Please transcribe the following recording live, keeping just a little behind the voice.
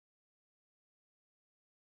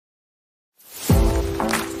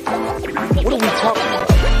What are we talking about?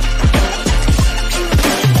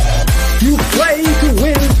 You play to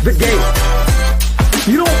win the game.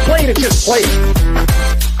 You don't play to just play.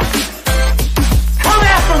 Come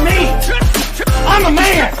after me! I'm a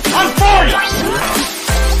man! I'm for you!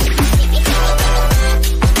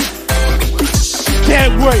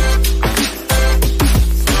 Can't wait!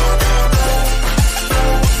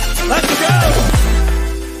 Let's go!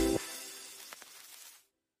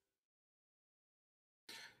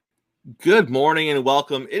 Good morning and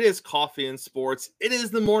welcome. It is Coffee and Sports. It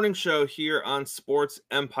is the morning show here on Sports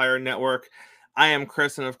Empire Network. I am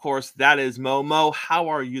Chris, and of course, that is Mo. Mo, how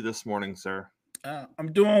are you this morning, sir?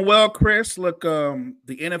 I'm doing well, Chris. Look, the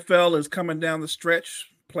NFL is coming down the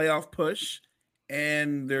stretch, playoff push,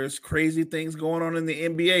 and there's crazy things going on in the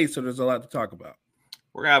NBA, so there's a lot to talk about.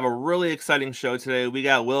 We're going to have a really exciting show today. We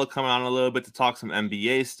got Will coming on a little bit to talk some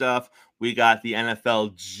NBA stuff. We got the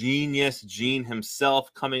NFL genius, Gene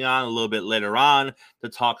himself, coming on a little bit later on to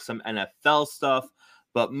talk some NFL stuff.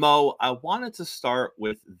 But Mo, I wanted to start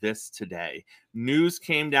with this today. News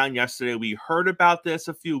came down yesterday. We heard about this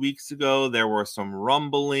a few weeks ago. There were some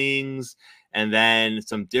rumblings, and then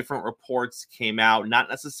some different reports came out, not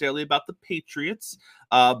necessarily about the Patriots,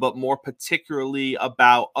 but more particularly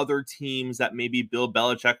about other teams that maybe Bill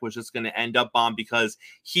Belichick was just going to end up on because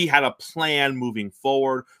he had a plan moving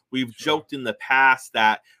forward. We've joked in the past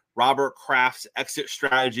that Robert Kraft's exit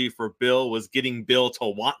strategy for Bill was getting Bill to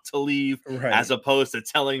want to leave, right, as opposed to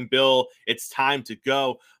telling Bill it's time to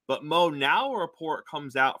go. But Mo, now a report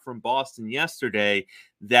comes out from Boston yesterday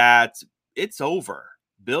that it's over.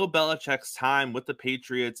 Bill Belichick's time with the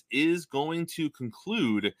Patriots is going to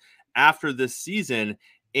conclude after this season.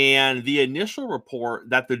 And the initial report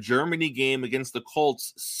that the Germany game against the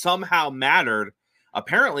Colts somehow mattered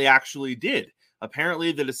apparently actually did.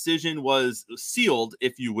 Apparently, the decision was sealed,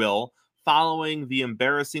 if you will, following the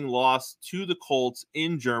embarrassing loss to the Colts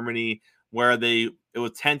in Germany, where it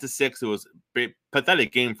was 10-6. It was a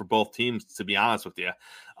pathetic game for both teams, to be honest with you.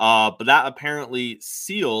 But that apparently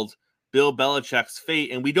sealed Bill Belichick's fate,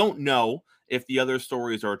 and we don't know if the other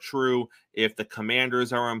stories are true, if the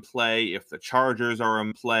Commanders are in play, if the Chargers are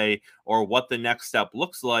in play, or what the next step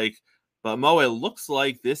looks like. But Mo, it looks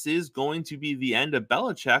like this is going to be the end of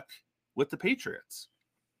Belichick with the Patriots.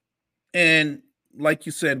 And like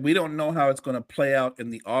you said, we don't know how it's going to play out in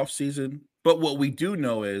the offseason. But what we do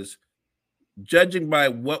know is, judging by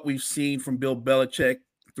what we've seen from Bill Belichick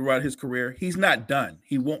throughout his career, he's not done.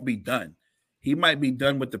 He won't be done. He might be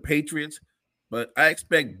done with the Patriots, but I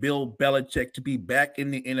expect Bill Belichick to be back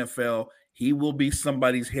in the NFL. He will be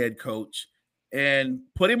somebody's head coach. And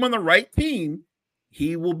put him on the right team,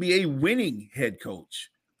 he will be a winning head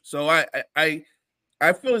coach. So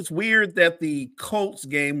I feel it's weird that the Colts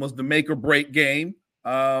game was the make or break game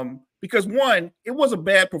because, one, it was a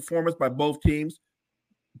bad performance by both teams,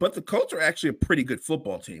 but the Colts are actually a pretty good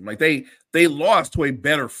football team. Like they lost to a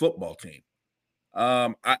better football team.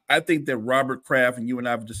 I think that Robert Kraft, and you and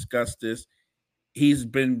I have discussed this, he's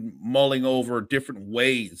been mulling over different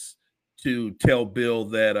ways to tell Bill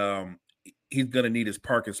that he's going to need his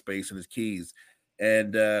parking space and his keys.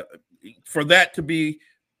 And for that to be,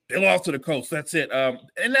 they lost to the Colts. That's it.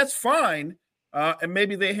 And that's fine. And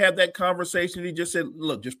maybe they had that conversation. He just said,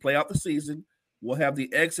 look, just play out the season. We'll have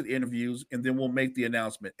the exit interviews, and then we'll make the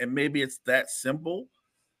announcement. And maybe it's that simple.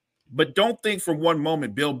 But don't think for one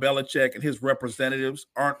moment Bill Belichick and his representatives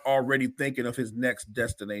aren't already thinking of his next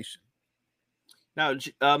destination. Now,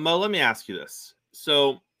 Mo, let me ask you this.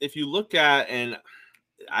 So if you look at, and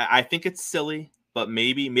I think it's silly, but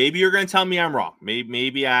maybe you're going to tell me I'm wrong.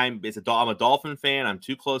 Maybe I'm a Dolphin fan. I'm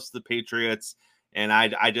too close to the Patriots, and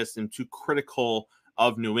I just am too critical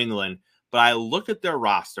of New England. But I look at their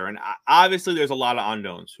roster, and obviously there's a lot of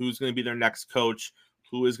unknowns. Who's going to be their next coach?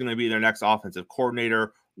 Who is going to be their next offensive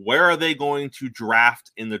coordinator? Where are they going to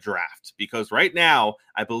draft in the draft? Because right now,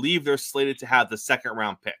 I believe they're slated to have the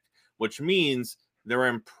second-round pick, which means they're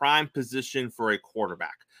in prime position for a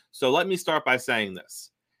quarterback. So let me start by saying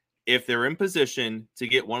this. If they're in position to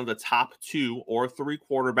get one of the top 2 or 3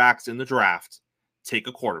 quarterbacks in the draft, take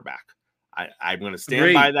a quarterback. I'm going to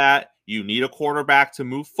stand by that. You need a quarterback to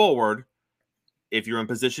move forward. If you're in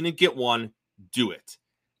position to get one, do it.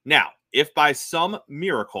 Now, if by some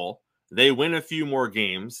miracle they win a few more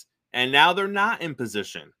games and now they're not in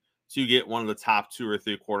position to get one of the top 2 or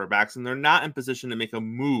 3 quarterbacks and they're not in position to make a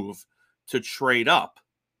move to trade up,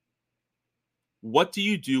 what do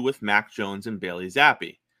you do with Mac Jones and Bailey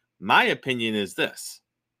Zappi? My opinion is this.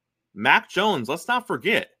 Mac Jones, let's not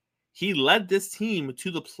forget, he led this team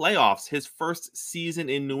to the playoffs his first season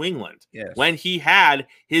in New England, when he had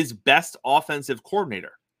his best offensive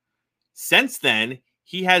coordinator. Since then,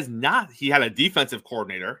 He has not. He had a defensive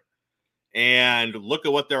coordinator, and look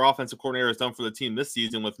at what their offensive coordinator has done for the team this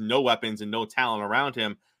season with no weapons and no talent around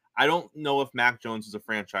him. I don't know if Mac Jones is a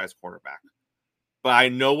franchise quarterback, but I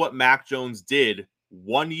know what Mac Jones did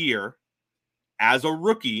 1 year as a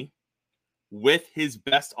rookie with his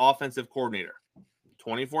best offensive coordinator.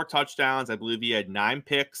 24 touchdowns. I believe he had 9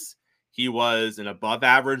 picks. He was an above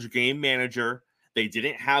average game manager. They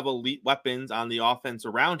didn't have elite weapons on the offense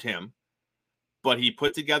around him, but he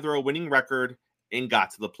put together a winning record and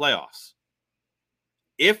got to the playoffs.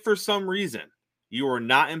 If for some reason you are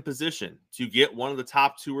not in position to get one of the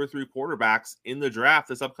top 2 or 3 quarterbacks in the draft,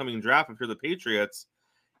 this upcoming draft, if you're the Patriots,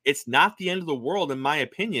 it's not the end of the world, in my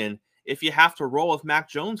opinion, if you have to roll with Mac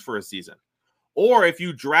Jones for a season. Or if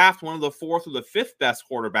you draft one of the 4th or the 5th best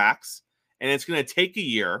quarterbacks and it's going to take a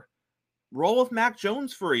year, roll with Mac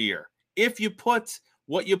Jones for a year. If you put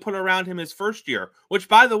what you put around him his first year, which,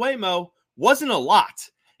 by the way, Mo, wasn't a lot.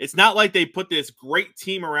 It's not like they put this great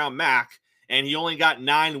team around Mac and he only got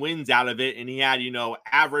 9 wins out of it and he had,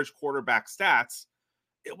 average quarterback stats.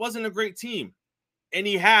 It wasn't a great team. And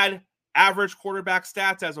he had average quarterback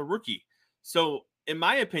stats as a rookie. So, in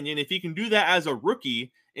my opinion, if he can do that as a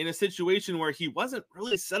rookie in a situation where he wasn't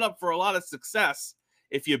really set up for a lot of success,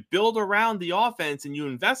 if you build around the offense and you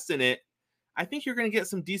invest in it, I think you're going to get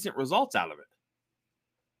some decent results out of it.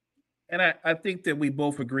 And I think that we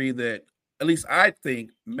both agree that, at least I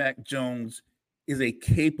think, Mac Jones is a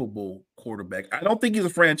capable quarterback. I don't think he's a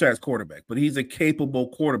franchise quarterback, but he's a capable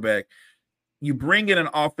quarterback. You bring in an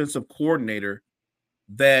offensive coordinator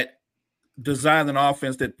that designed an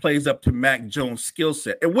offense that plays up to Mac Jones' skill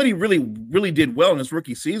set. And what he really did well in his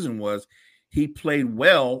rookie season was he played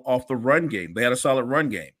well off the run game. They had a solid run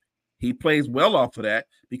game. He plays well off of that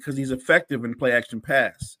because he's effective in play action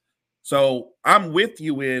pass. So I'm with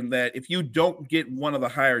you in that if you don't get one of the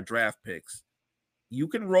higher draft picks, you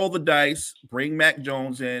can roll the dice, bring Mac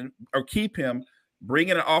Jones in or keep him, bring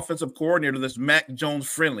in an offensive coordinator that's Mac Jones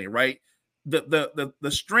friendly, right? The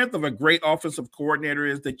strength of a great offensive coordinator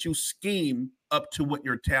is that you scheme up to what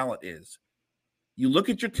your talent is. You look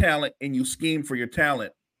at your talent and you scheme for your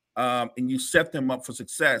talent, and you set them up for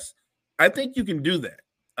success. I think you can do that.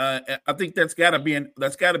 I think that's got to be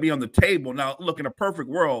on the table. Now, look, in a perfect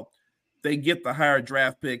world, they get the higher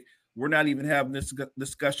draft pick. We're not even having this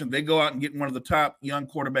discussion. They go out and get one of the top young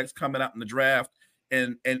quarterbacks coming out in the draft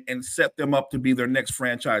and set them up to be their next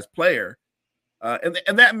franchise player.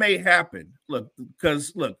 And that may happen. Look,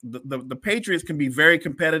 because the Patriots can be very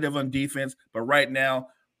competitive on defense, but right now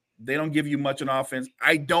they don't give you much on offense.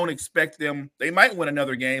 I don't expect them. They might win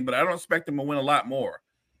another game, but I don't expect them to win a lot more.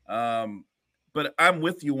 But I'm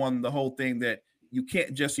with you on the whole thing that you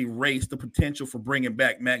can't just erase the potential for bringing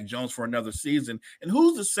back Mac Jones for another season. And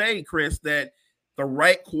who's to say, Chris, that the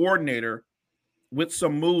right coordinator with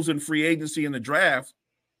some moves in free agency in the draft,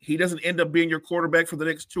 he doesn't end up being your quarterback for the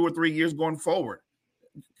next 2 or 3 years going forward,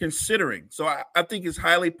 considering. So I think it's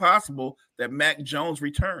highly possible that Mac Jones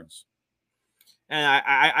returns. And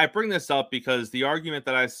I bring this up because the argument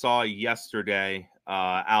that I saw yesterday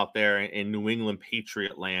out there in New England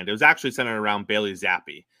Patriot land, it was actually centered around Bailey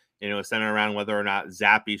Zappi. It was centered around whether or not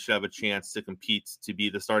Zappi should have a chance to compete to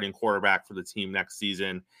be the starting quarterback for the team next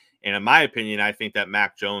season. And in my opinion, I think that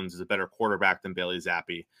Mac Jones is a better quarterback than Bailey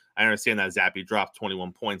Zappi. I understand that Zappi dropped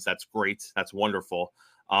 21 points. That's great. That's wonderful.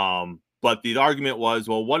 But the argument was,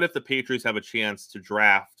 well, what if the Patriots have a chance to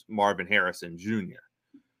draft Marvin Harrison Jr.?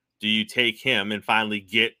 Do you take him and finally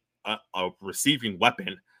get a receiving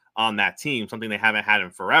weapon on that team, something they haven't had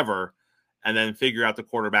in forever, and then figure out the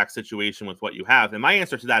quarterback situation with what you have? And my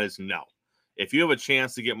answer to that is no. If you have a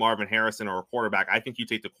chance to get Marvin Harrison or a quarterback, I think you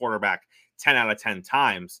take the quarterback 10 out of 10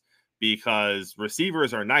 times, because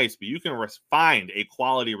receivers are nice, but you can find a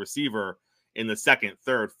quality receiver in the 2nd,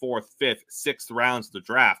 3rd, 4th, 5th, 6th rounds of the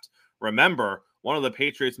draft. Remember, one of the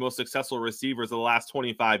Patriots' most successful receivers of the last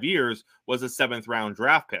 25 years was a 7th round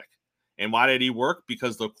draft pick. And why did he work?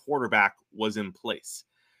 Because the quarterback was in place.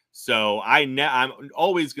 So I'm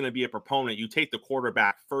always going to be a proponent. You take the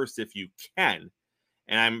quarterback first if you can.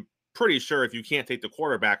 And I'm pretty sure if you can't take the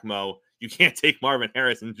quarterback, Mo, you can't take Marvin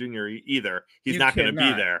Harrison Jr. either. He's not going to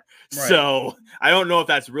be there. Right. So I don't know if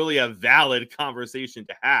that's really a valid conversation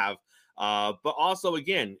to have. But also,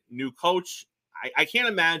 again, new coach. I can't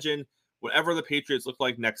imagine whatever the Patriots look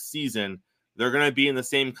like next season, they're going to be in the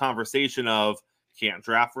same conversation of can't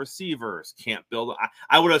draft receivers, can't build.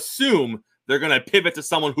 I would assume they're going to pivot to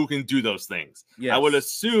someone who can do those things. Yes. I would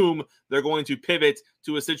assume they're going to pivot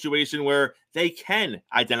to a situation where they can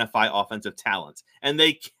identify offensive talent and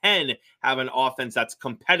they can have an offense that's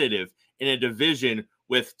competitive in a division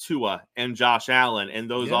with Tua and Josh Allen and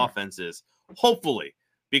those offenses. Hopefully,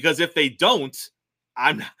 because if they don't,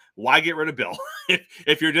 why get rid of Bill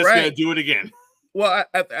if you're just going to do it again? Well,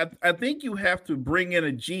 I think you have to bring in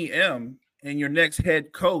a GM and your next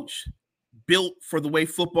head coach built for the way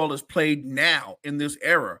football is played now in this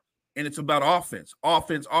era. And it's about offense.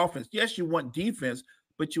 Yes, you want defense,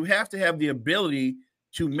 but you have to have the ability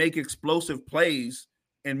to make explosive plays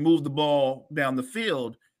and move the ball down the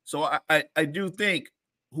field. So I do think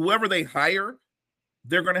whoever they hire,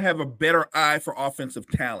 they're going to have a better eye for offensive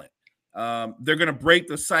talent. They're going to break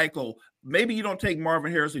the cycle. Maybe you don't take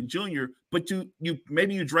Marvin Harrison Jr., but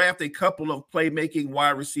maybe you draft a couple of playmaking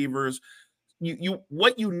wide receivers.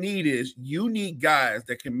 What you need guys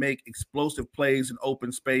that can make explosive plays in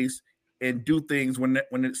open space and do things when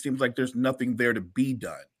it seems like there's nothing there to be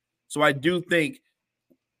done. So I do think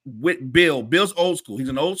with Bill's old school. He's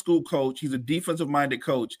an old school coach. He's a defensive minded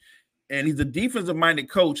coach, and he's a defensive minded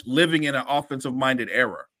coach living in an offensive minded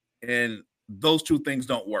era. And those two things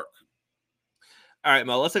don't work. All right,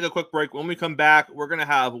 Mo, let's take a quick break. When we come back, we're going to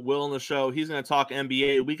have Will on the show. He's going to talk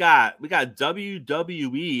NBA. We got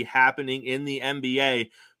WWE happening in the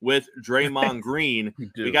NBA with Draymond Green.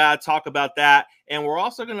 We got to talk about that. And we're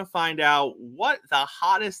also going to find out what the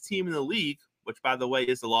hottest team in the league, which, by the way,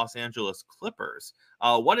 is the Los Angeles Clippers,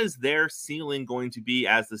 what is their ceiling going to be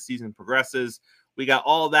as the season progresses? We got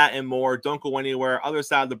all that and more. Don't go anywhere. Other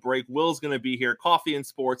side of the break, Will's going to be here. Coffee and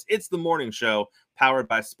Sports. It's the morning show powered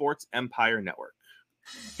by Sports Empire Network.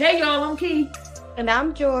 Hey, y'all, I'm Key. And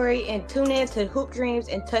I'm Jory, and tune in to Hoop Dreams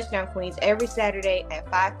and Touchdown Queens every Saturday at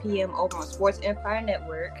 5 p.m. over on Sports Empire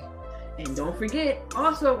Network. And don't forget,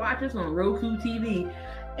 also watch us on Roku TV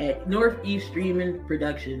at Northeast Streaming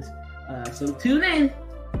Productions. So tune in.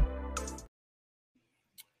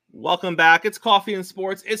 Welcome back. It's Coffee and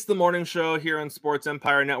Sports. It's the morning show here on Sports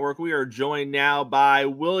Empire Network. We are joined now by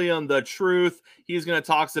William the Truth. He's going to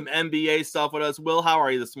talk some NBA stuff with us. Will, how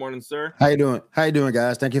are you this morning, sir? How you doing,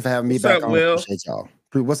 guys? Thank you for having me back on. Will? Appreciate y'all.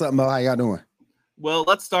 What's up, Mo? How y'all doing? Well,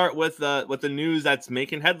 let's start with the news that's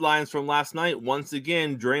making headlines from last night. Once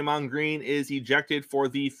again, Draymond Green is ejected for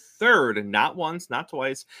the third, not once, not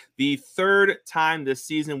twice, the third time this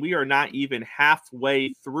season. We are not even halfway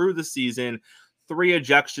through the season. 3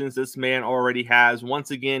 ejections this man already has.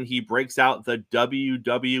 Once again, he breaks out the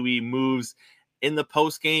WWE moves. In the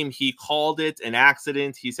post game, he called it an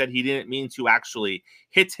accident. He said he didn't mean to actually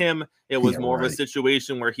hit him. It was more of a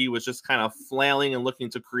situation where he was just kind of flailing and looking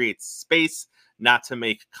to create space, not to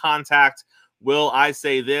make contact. Will I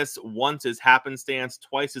say this? Once is happenstance,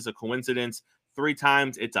 twice is a coincidence, 3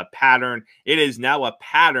 times it's a pattern. It is now a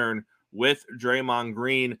pattern with Draymond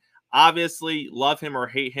Green. Obviously, love him or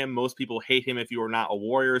hate him. Most people hate him if you are not a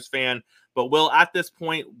Warriors fan. But, Will, at this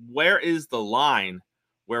point, where is the line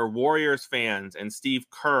where Warriors fans and Steve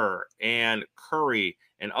Kerr and Curry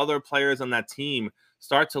and other players on that team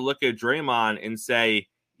start to look at Draymond and say,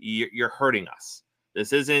 you're hurting us?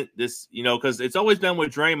 This isn't this, because it's always been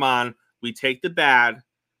with Draymond, we take the bad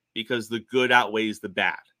because the good outweighs the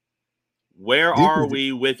bad. Where are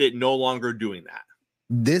we with it no longer doing that?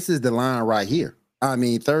 This is the line right here. I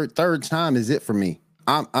mean, third time is it for me.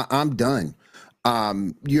 I'm done.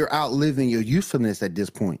 You're outliving your usefulness at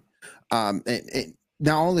this point. And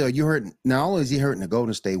not only is he hurting the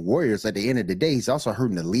Golden State Warriors, at the end of the day, he's also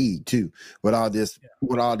hurting the league too. With all this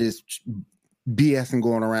BS and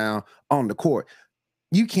going around on the court.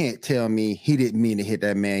 You can't tell me he didn't mean to hit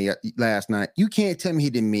that man last night. You can't tell me he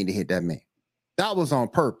didn't mean to hit that man. That was on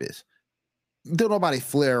purpose. Don't nobody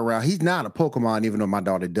flare around. He's not a Pokemon, even though my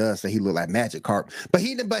daughter does say he look like Magikarp. But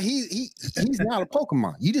he's not a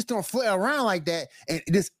Pokemon. You just don't flare around like that and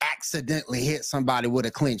just accidentally hit somebody with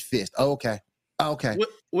a clenched fist. Okay. Well,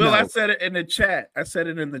 no. I said it in the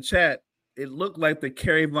chat. It looked like the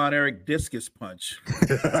Kerry Von Erich discus punch.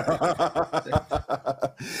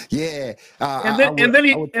 Yeah. And then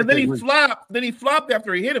he flopped. Then he flopped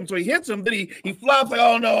after he hit him. So he hits him. Then he flops like,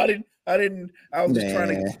 oh no, I didn't. I was just trying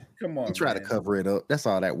to come on. He tried to cover it up. That's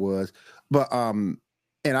all that was. But and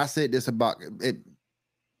I said this about it.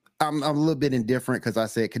 I'm a little bit indifferent because I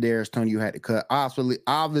said Kadarius Toney you had to cut.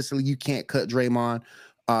 Obviously you can't cut Draymond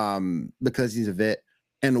because he's a vet.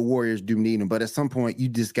 And the Warriors do need him, but at some point you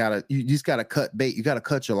just gotta cut bait. You gotta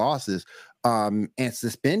cut your losses, and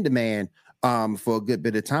suspend the man for a good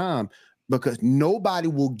bit of time because nobody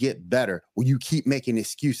will get better when you keep making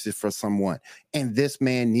excuses for someone. And this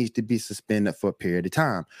man needs to be suspended for a period of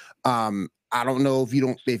time. I don't know if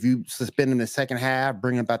you suspend him in the second half,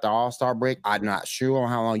 bring him back to All-Star break. I'm not sure on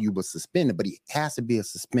how long you will suspend him, but he has to be a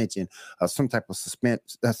suspension of some type of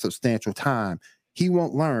substantial time. He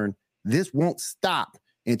won't learn. This won't stop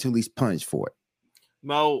until he's punished for it.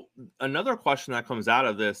 Mo, another question that comes out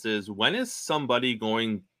of this is, when is somebody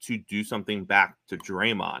going to do something back to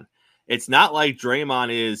Draymond? It's not like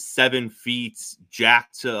Draymond is 7 feet,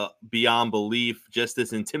 jacked to beyond belief, just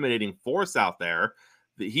this intimidating force out there.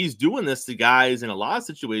 He's doing this to guys in a lot of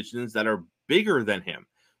situations that are bigger than him.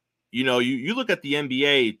 You know, you look at the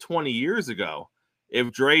NBA 20 years ago.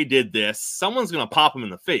 If Dre did this, someone's going to pop him in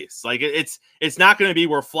the face. Like, it's not going to be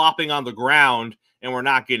we're flopping on the ground and we're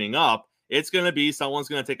not getting up. It's going to be someone's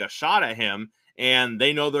going to take a shot at him, and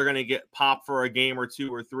they know they're going to get popped for a game or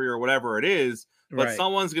 2 or 3 or whatever it is. But Right.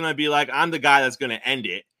 someone's going to be like, I'm the guy that's going to end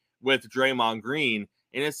it with Draymond Green.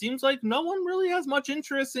 And it seems like no one really has much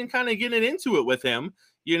interest in kind of getting into it with him.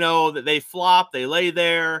 You know, that they flop, they lay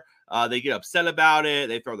there, they get upset about it,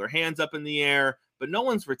 they throw their hands up in the air, but no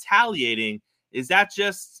one's retaliating. Is that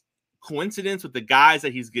just coincidence with the guys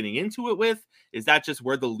that he's getting into it with? Is that just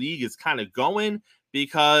where the league is kind of going?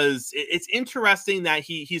 Because it's interesting that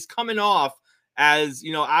he's coming off as,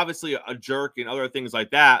 you know, obviously a jerk and other things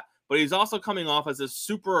like that, but he's also coming off as a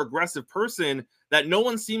super aggressive person that no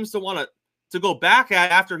one seems to want to go back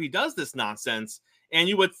at after he does this nonsense. And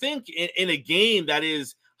you would think in a game that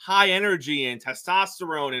is high energy and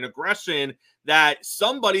testosterone and aggression that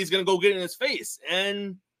somebody's going to go get in his face,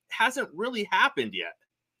 and hasn't really happened yet.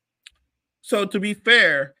 So to be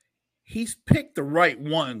fair, he's picked the right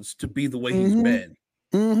ones to be the way he's been.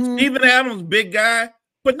 Steven Adams, big guy,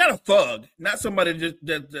 but not a thug, not somebody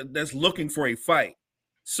that's looking for a fight.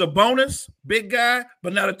 Sabonis, big guy,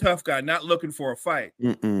 but not a tough guy, not looking for a fight.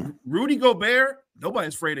 Rudy Gobert,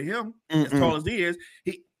 nobody's afraid of him, as tall as he is.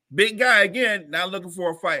 He big guy again, not looking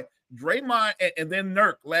for a fight. Draymond and then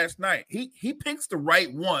Nurk last night. He picks the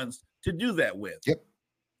right ones to do that with. Yep.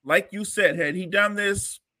 Like you said, had he done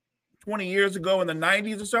this 20 years ago in the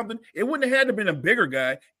 90s or something, it wouldn't have had to been a bigger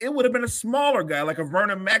guy. It would have been a smaller guy like a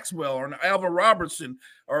Vernon Maxwell or an Alvin Robertson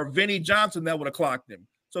or Vinnie Johnson that would have clocked him.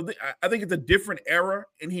 So I think it's a different era,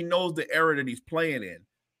 and he knows the era that he's playing in.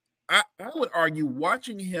 I would argue,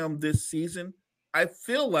 watching him this season, I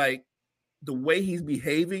feel like the way he's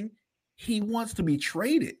behaving, he wants to be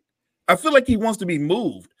traded. I feel like he wants to be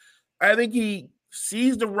moved. I think he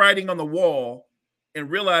sees the writing on the wall and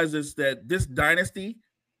realizes that this dynasty,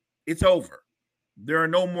 it's over. There are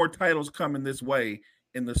no more titles coming this way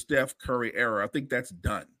in the Steph Curry era. I think that's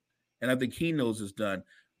done. And I think he knows it's done.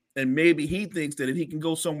 And maybe he thinks that if he can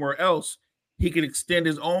go somewhere else, he can extend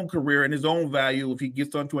his own career and his own value if he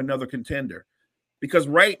gets onto another contender. Because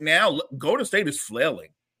right now, Golden State is flailing.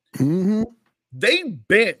 They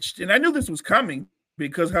benched, and I knew this was coming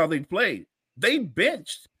because how they played. They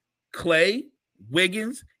benched Clay,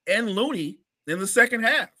 Wiggins, and Looney in the second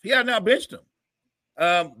half. He had not benched them.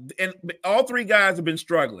 And all 3 guys have been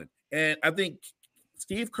struggling. And I think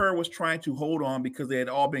Steve Kerr was trying to hold on because they had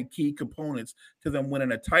all been key components to them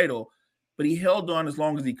winning a title. But he held on as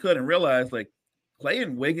long as he could and realized, like, Clay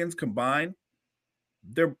and Wiggins combined,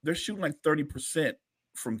 they're shooting like 30%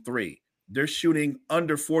 from 3. They're shooting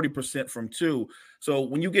under 40% from 2. So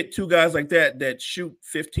when you get 2 guys like that shoot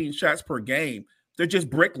 15 shots per game, they're just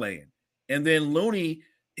bricklaying. And then Looney,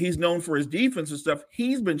 he's known for his defense and stuff.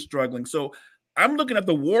 He's been struggling. So I'm looking at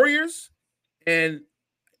the Warriors, and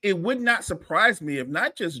it would not surprise me if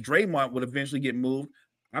not just Draymond would eventually get moved.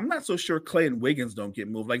 I'm not so sure Clay and Wiggins don't get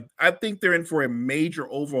moved. Like, I think they're in for a major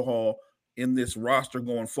overhaul in this roster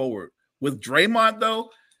going forward. With Draymond,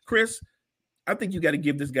 though, Chris, I think you got to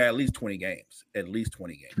give this guy at least 20 games. At least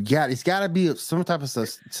 20 games. Yeah, it's got to be some type of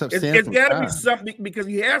substantial. It's got to be something, because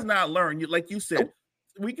he has not learned. Like you said,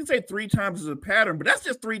 we can say 3 times as a pattern, but that's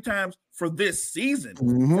just 3 times for this season.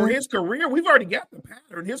 For his career, we've already got the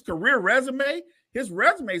pattern. His career resume,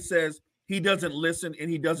 says he doesn't listen and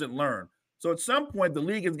he doesn't learn. So at some point, the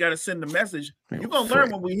league has got to send a message. You're going to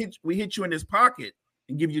learn when we hit you in this pocket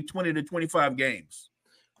and give you 20 to 25 games.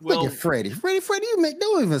 Look at Freddie. Freddie,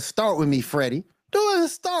 don't even start with me, Freddie. Don't even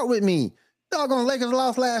start with me. Doggone Lakers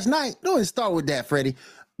lost last night. Don't even start with that, Freddie.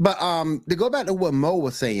 But to go back to what Mo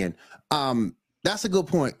was saying, that's a good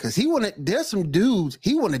point, because there's some dudes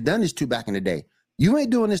he wouldn't have done this to back in the day. You ain't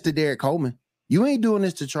doing this to Derek Coleman. You ain't doing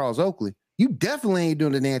this to Charles Oakley. You definitely ain't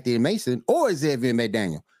doing it to Anthony Mason or Xavier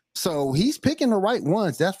McDaniel. So he's picking the right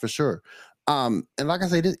ones, that's for sure. And like I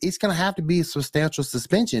said, it's going to have to be a substantial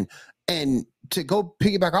suspension. And to go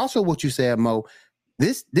piggyback also what you said, Mo,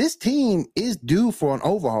 this team is due for an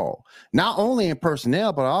overhaul, not only in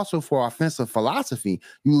personnel, but also for offensive philosophy.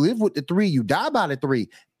 You live with the 3, you die by the 3.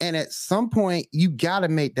 And at some point, you got to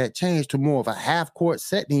make that change to more of a half-court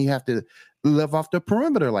set, and you have to live off the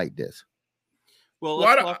perimeter like this. Well,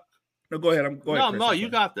 no, go ahead. No, you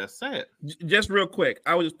got this. Say it. Just real quick,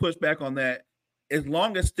 I would just push back on that. As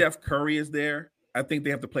long as Steph Curry is there, I think they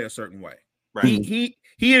have to play a certain way. Right. He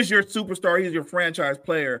is your superstar. He's your franchise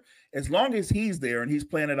player. As long as he's there and he's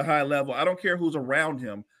playing at a high level, I don't care who's around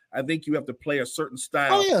him. I think you have to play a certain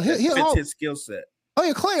style that fits his skill set. Oh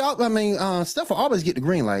yeah, Clay. I mean, Steph will always get the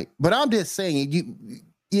green light. But I'm just saying,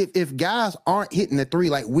 if guys aren't hitting the three,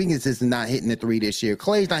 like Wiggins is not hitting the three this year,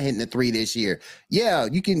 Clay's not hitting the three this year. Yeah,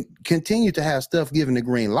 you can continue to have Steph giving the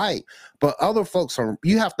green light, but other folks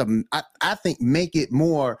you have to, I think, make it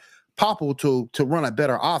more possible to run a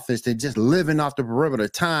better offense than just living off the perimeter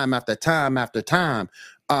time after time after time.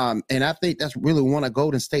 And I think that's really one of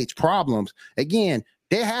Golden State's problems. Again,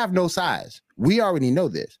 they have no size. We already know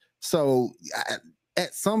this. So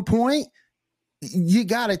at some point, you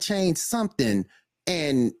got to change something.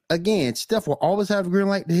 And again, Steph will always have a green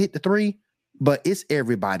light to hit the three, but it's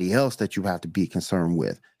everybody else that you have to be concerned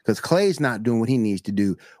with, because Clay's not doing what he needs to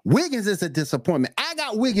do. Wiggins is a disappointment. I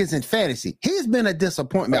got Wiggins in fantasy. He's been a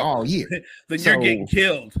disappointment all year. Then you're getting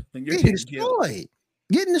killed. Then you're getting destroyed.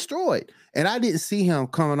 Getting destroyed. And I didn't see him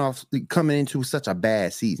coming into such a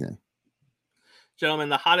bad season. Gentlemen,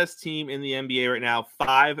 the hottest team in the NBA right now,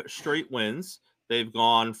 5 straight wins. They've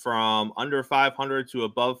gone from under 500 to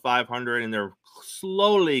above 500, and they're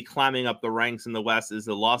slowly climbing up the ranks in the West is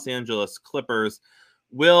the Los Angeles Clippers.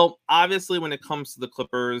 Will, obviously, when it comes to the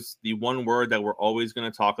Clippers, the one word that we're always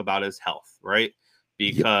going to talk about is health, right?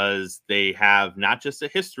 Because they have not just a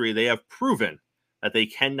history, they have proven that they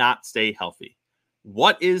cannot stay healthy.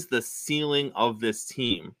 What is the ceiling of this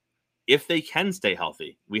team if they can stay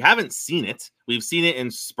healthy? We haven't seen it. We've seen it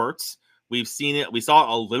in spurts. We've seen it. We saw it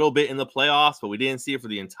a little bit in the playoffs, but we didn't see it for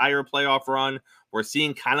the entire playoff run. We're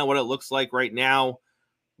seeing kind of what it looks like right now.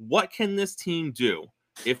 What can this team do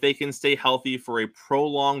if they can stay healthy for a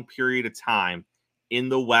prolonged period of time in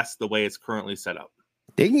the West the way it's currently set up?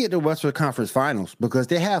 They can get to the Western Conference Finals because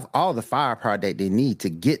they have all the firepower that they need to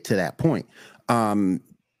get to that point.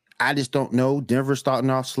 I just don't know. Denver's starting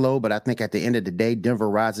off slow, but I think at the end of the day, Denver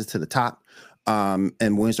rises to the top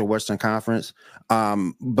and wins the Western Conference.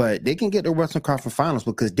 But they can get the Western Conference Finals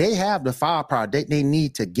because they have the firepower they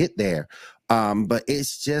need to get there. But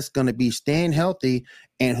it's just going to be staying healthy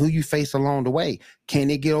and who you face along the way.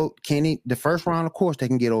 The first round, of course, they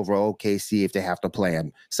can get over OKC if they have to play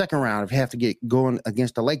them. Second round, if they have to get going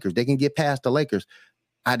against the Lakers, they can get past the Lakers.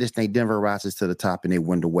 I just think Denver rises to the top and they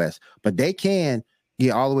win the West. But they can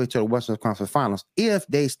get all the way to the Western Conference Finals if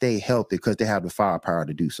they stay healthy because they have the firepower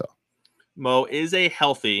to do so. Mo, is a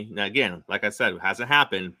healthy, now again, like I said, it hasn't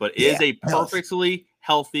happened, but is a perfectly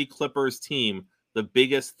healthy Clippers team the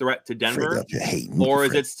biggest threat to Denver, or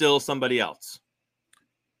is it still somebody else?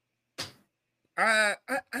 I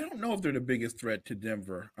don't know if they're the biggest threat to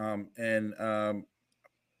Denver. I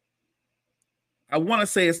want to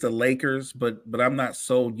say it's the Lakers, but I'm not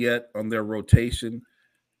sold yet on their rotation.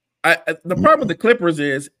 The problem with the Clippers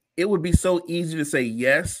is it would be so easy to say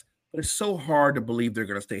yes, but it's so hard to believe they're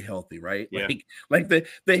going to stay healthy, right? Yeah. Like the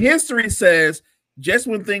history says, just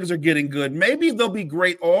when things are getting good, maybe they'll be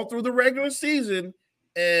great all through the regular season,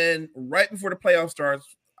 and right before the playoff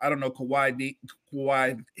starts, I don't know, Kawhi,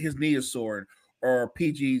 his knee is sore, or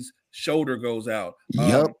PG's shoulder goes out.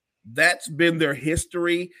 That's been their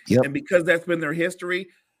history, and because that's been their history,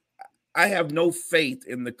 I have no faith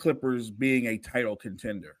in the Clippers being a title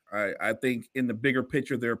contender. I think in the bigger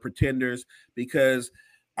picture, they're pretenders because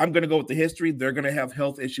I'm going to go with the history. They're going to have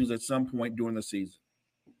health issues at some point during the season.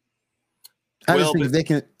 I just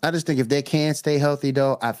think if they can stay healthy,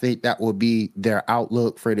 though, I think that will be their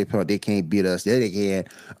outlook for the point. They can't beat us. They can.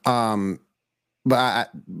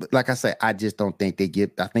 But like I said, I just don't think I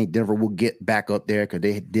think Denver will get back up there because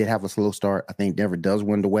they did have a slow start. I think Denver does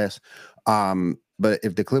win the West. But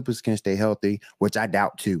if the Clippers can stay healthy, which I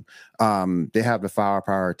doubt too, they have the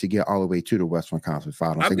firepower to get all the way to the Western Conference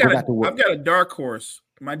Finals. I've got a dark horse.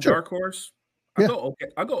 My dark horse, I'll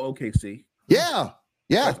go OKC. Yeah.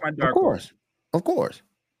 That's my dark horse. Of course.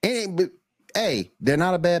 But hey, they're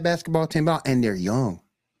not a bad basketball team, and they're young.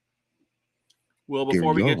 Well,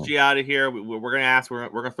 before we get you out of here, we're going to ask, we're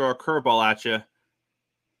going to throw a curveball at you.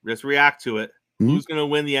 Just react to it. Mm-hmm. Who's going to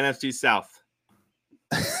win the NFC South?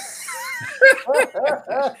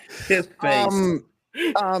 His face.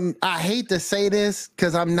 I hate to say this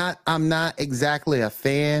because I'm not exactly a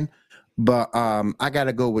fan, but I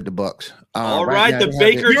gotta go with the Bucks. All right, the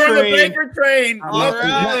Baker train. You're on the Baker train. All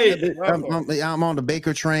right, I'm on the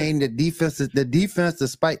Baker train. The defense,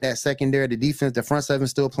 despite that secondary, the front seven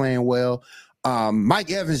still playing well.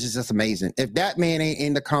 Mike Evans is just amazing. If that man ain't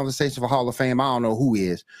in the conversation for Hall of Fame, I don't know who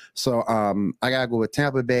is. So I gotta go with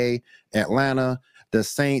Tampa Bay, Atlanta, the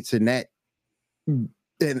Saints, and that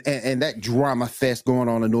drama fest going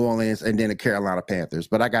on in New Orleans, and then the Carolina Panthers.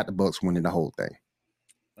 But I got the Bucks winning the whole thing.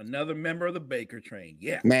 Another member of the Baker train.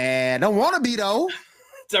 Yeah. Man, don't want to be though.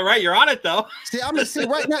 It's all right. You're on it though. See, I'm gonna see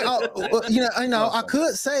right now. I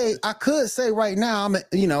could say right now,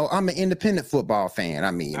 I'm an independent football fan. I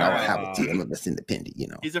mean, I have a team that's independent.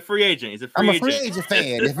 He's a free agent. I'm a free agent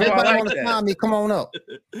fan. If anybody want to sign me, come on up.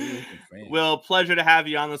 Will, pleasure to have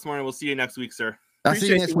you on this morning. We'll see you next week, sir. I'll see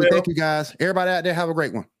you next week. Thank you, guys. Everybody out there, have a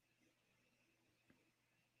great one.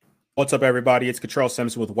 What's up, everybody? It's Cottrell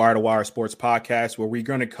Simpson with Wire to Wire Sports Podcast, where we're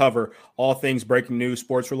going to cover all things breaking news,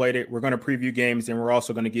 sports related. We're going to preview games, and we're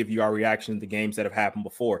also going to give you our reaction to the games that have happened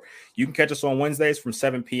before. You can catch us on Wednesdays from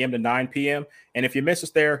 7 p.m. to 9 p.m. And if you miss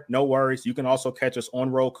us there, no worries. You can also catch us on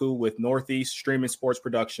Roku with Northeast Streaming Sports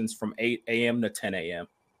Productions from 8 a.m. to 10 a.m.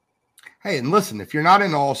 Hey, and listen, if you're not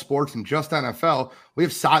into all sports and just NFL, we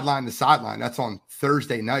have Sideline to Sideline. That's on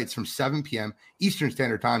Thursday nights from 7 p.m. Eastern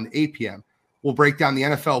Standard Time to 8 p.m. We'll break down the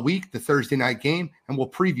NFL week, the Thursday night game, and we'll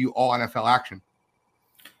preview all NFL action.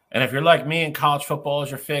 And if you're like me and college football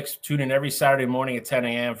is your fix, tune in every Saturday morning at 10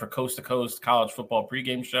 a.m. for Coast to Coast College Football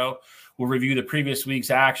pregame show. We'll review the previous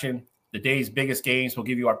week's action, the day's biggest games. We'll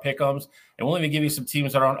give you our pick'ems, and we'll even give you some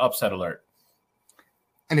teams that are on upset alert.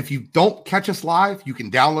 And if you don't catch us live, you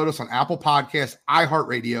can download us on Apple Podcasts,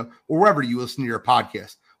 iHeartRadio, or wherever you listen to your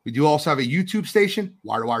podcast. We do also have a YouTube station,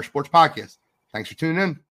 Wire to Wire Sports Podcast. Thanks for tuning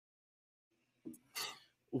in.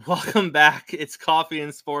 Welcome back. It's Coffee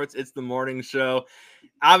and Sports. It's the morning show.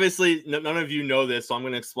 Obviously, none of you know this, so I'm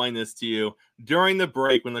going to explain this to you. During the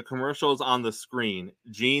break, when the commercial is on the screen,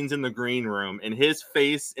 Gene's in the green room, and his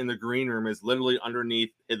face in the green room is literally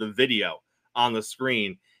underneath the video on the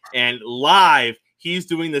screen. And live, he's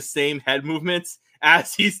doing the same head movements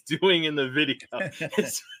as he's doing in the video.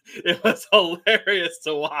 It was hilarious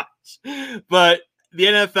to watch. But the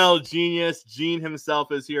NFL genius, Gene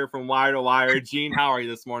himself, is here from Wire to Wire. Gene, how are you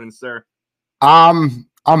this morning, sir? I'm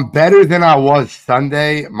better than I was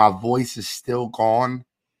Sunday. My voice is still gone.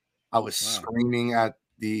 I was screaming at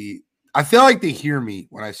the – I feel like they hear me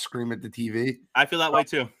when I scream at the TV. I feel that way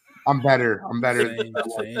too. I'm better.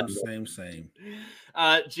 Same.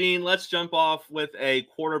 Gene, let's jump off with a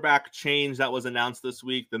quarterback change that was announced this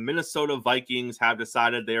week. The Minnesota Vikings have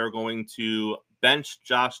decided they are going to bench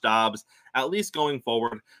Josh Dobbs, at least going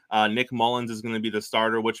forward. Nick Mullins is going to be the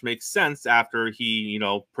starter, which makes sense after he,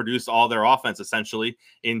 produced all their offense essentially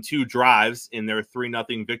in 2 drives in their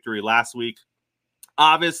 3-0 victory last week.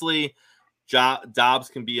 Obviously, Dobbs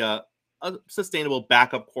can be a sustainable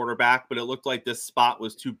backup quarterback, but it looked like this spot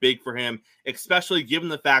was too big for him, especially given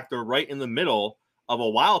the fact they're right in the middle of a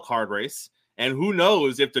wild card race. And who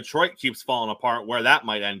knows if Detroit keeps falling apart, where that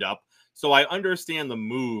might end up. So I understand the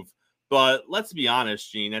move, but let's be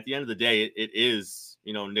honest, Gene, at the end of the day, it is,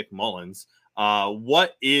 Nick Mullins.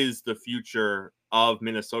 What is the future of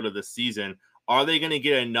Minnesota this season? Are they going to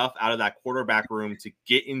get enough out of that quarterback room to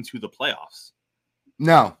get into the playoffs?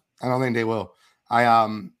 No, I don't think they will.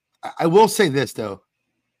 I will say this, though.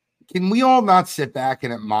 Can we all not sit back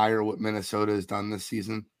and admire what Minnesota has done this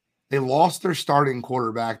season? They lost their starting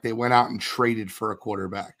quarterback. They went out and traded for a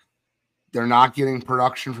quarterback. They're not getting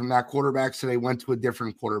production from that quarterback, so they went to a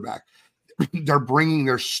different quarterback. They're bringing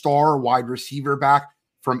their star wide receiver back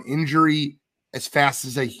from injury as fast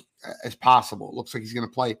as possible. It looks like he's going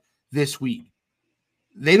to play this week.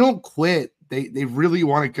 They don't quit. They really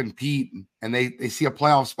want to compete, and they see a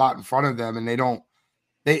playoff spot in front of them, and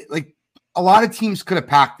a lot of teams could have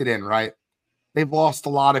packed it in, right? They've lost a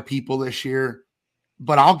lot of people this year,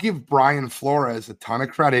 but I'll give Brian Flores a ton of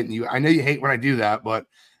credit. And I know you hate when I do that, but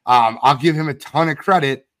I'll give him a ton of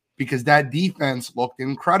credit because that defense looked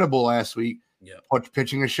incredible last week. Yeah.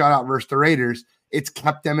 Pitching a shutout versus the Raiders. It's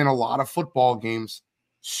kept them in a lot of football games.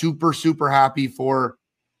 Super, super happy for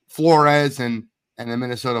Flores and the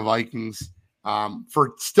Minnesota Vikings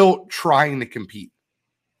for still trying to compete.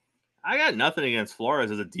 I got nothing against Flores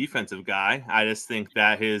as a defensive guy. I just think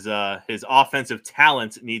that his offensive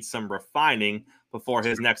talent needs some refining before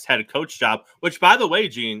his next head coach job, which, by the way,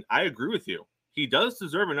 Gene, I agree with you. He does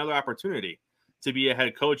deserve another opportunity to be a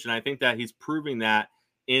head coach, and I think that he's proving that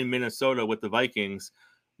in Minnesota with the Vikings.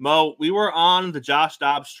 Mo, we were on the Josh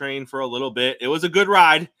Dobbs train for a little bit. It was a good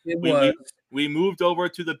ride. We moved over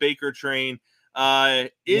to the Baker train.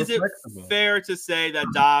 Is it fair to say that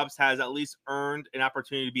Dobbs has at least earned an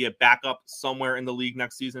opportunity to be a backup somewhere in the league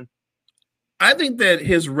next season? I think that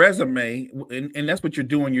his resume, and that's what you're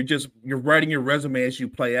doing. You're writing your resume as you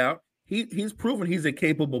play out. He's proven he's a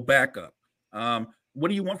capable backup. What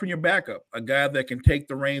do you want from your backup? A guy that can take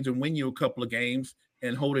the reins and win you a couple of games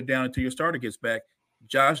and hold it down until your starter gets back.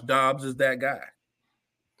 Josh Dobbs is that guy.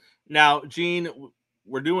 Now, Gene,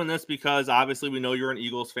 we're doing this because obviously we know you're an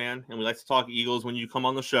Eagles fan and we like to talk Eagles when you come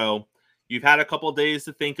on the show. You've had a couple of days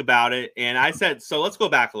to think about it. And I said, so let's go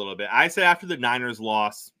back a little bit. I said after the Niners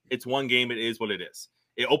loss, it's one game. It is what it is.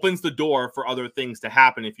 It opens the door for other things to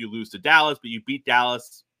happen if you lose to Dallas, but you beat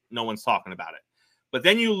Dallas. No one's talking about it. But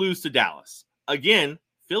then you lose to Dallas. Again,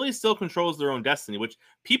 Philly still controls their own destiny, which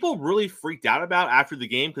people really freaked out about after the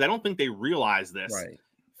game because I don't think they realized this. Right.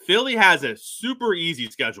 Philly has a super easy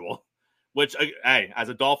schedule, which, hey, as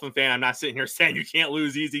a Dolphin fan, I'm not sitting here saying you can't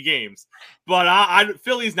lose easy games. But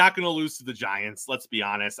Philly's not going to lose to the Giants, let's be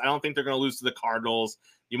honest. I don't think they're going to lose to the Cardinals.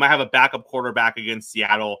 You might have a backup quarterback against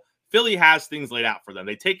Seattle. Philly has things laid out for them.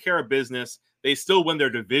 They take care of business. They still win their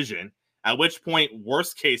division, at which point,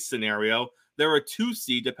 worst case scenario, they're a 2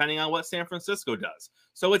 seed depending on what San Francisco does.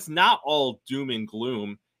 So it's not all doom and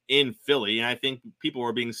gloom in Philly. And I think people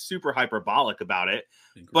were being super hyperbolic about it.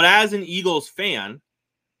 But as an Eagles fan,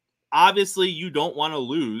 obviously you don't want to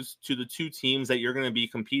lose to the 2 teams that you're going to be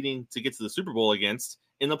competing to get to the Super Bowl against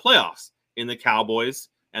in the playoffs, in the Cowboys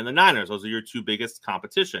and the Niners. Those are your 2 biggest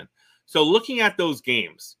competition. So looking at those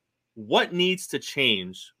games, what needs to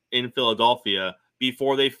change in Philadelphia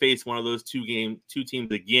before they face one of those 2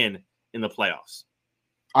 teams again in the playoffs?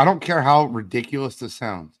 I don't care how ridiculous this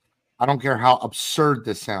sounds. I don't care how absurd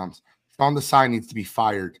this sounds. Sean Desai needs to be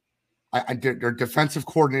fired. Their defensive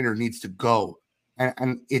coordinator needs to go.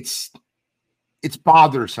 And it's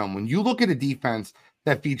bothersome. When you look at a defense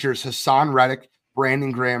that features Hassan Reddick,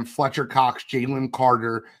 Brandon Graham, Fletcher Cox, Jalen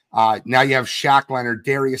Carter, now you have Shaq Leonard,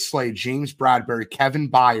 Darius Slay, James Bradbury, Kevin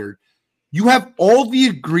Byard. You have all the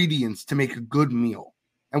ingredients to make a good meal.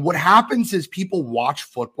 And what happens is people watch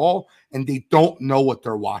football and they don't know what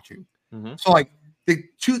they're watching. Mm-hmm. So, like,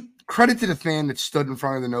 credit to the fan that stood in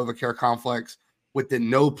front of the NovaCare complex with the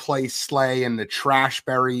no play sleigh and the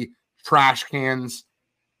Trashberry trash cans.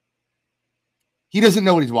 He doesn't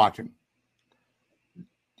know what he's watching.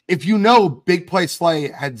 If you know, Big Play Slay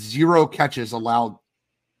had 0 catches allowed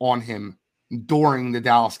on him during the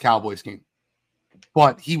Dallas Cowboys game.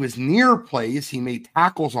 But he was near plays. He made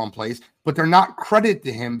tackles on plays, but they're not credit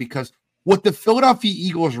to him because what the Philadelphia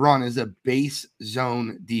Eagles run is a base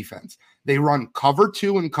zone defense. They run cover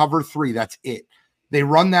 2 and cover 3. That's it. They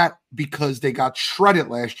run that because they got shredded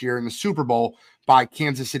last year in the Super Bowl by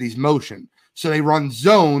Kansas City's motion. So they run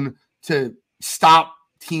zone to stop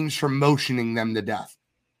teams from motioning them to death,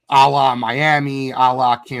 a la Miami, a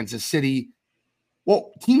la Kansas City.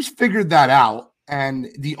 Well, teams figured that out. And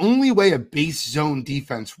the only way a base zone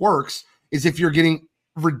defense works is if you're getting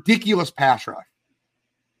ridiculous pass rush.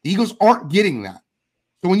 The Eagles aren't getting that.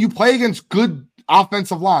 So when you play against good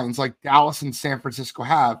offensive lines like Dallas and San Francisco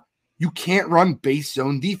have, you can't run base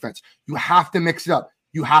zone defense. You have to mix it up.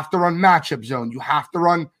 You have to run matchup zone. You have to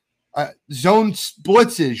run zone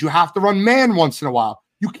blitzes. You have to run man once in a while.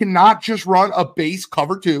 You cannot just run a base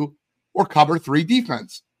cover 2 or cover 3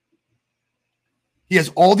 defense. He has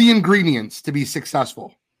all the ingredients to be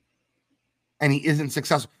successful, and he isn't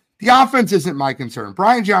successful. The offense isn't my concern.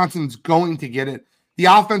 Brian Johnson's going to get it. The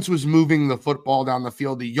offense was moving the football down the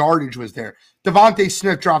field. The yardage was there. Devontae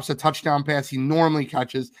Smith drops a touchdown pass he normally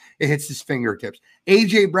catches. It hits his fingertips.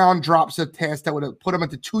 A.J. Brown drops a pass that would have put him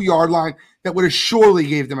at the 2-yard line that would have surely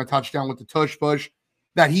gave them a touchdown with the tush push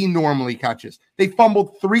that he normally catches. They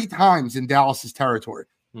fumbled 3 times in Dallas's territory.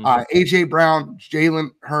 A.J. Brown,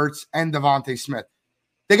 Jalen Hurts, and Devontae Smith.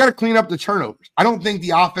 They got to clean up the turnovers. I don't think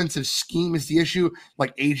the offensive scheme is the issue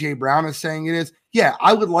like A.J. Brown is saying it is. Yeah,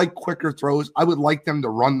 I would like quicker throws. I would like them to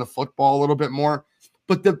run the football a little bit more.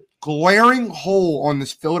 But the glaring hole on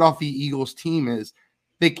this Philadelphia Eagles team is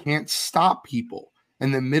they can't stop people.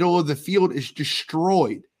 And the middle of the field is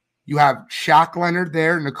destroyed. You have Shaq Leonard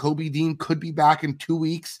there. Nakobe Dean could be back in 2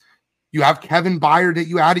 weeks. You have Kevin Byard that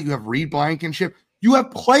you added. You have Reed Blankenship. You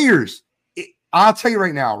have players. I'll tell you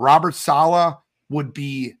right now, Robert Saleh would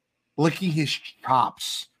be licking his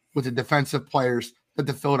chops with the defensive players that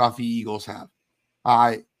the Philadelphia Eagles have.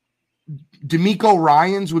 D'Amico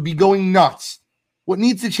Ryans would be going nuts. What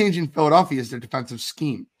needs to change in Philadelphia is their defensive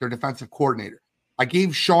scheme, their defensive coordinator. I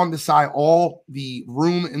gave Sean Desai all the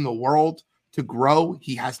room in the world to grow.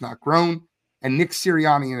 He has not grown. And Nick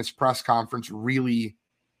Sirianni in his press conference really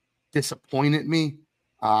disappointed me.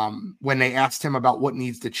 When they asked him about what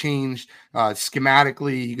needs to change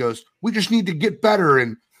schematically, he goes, "We just need to get better."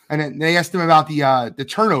 And then they asked him about the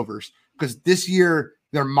turnovers because this year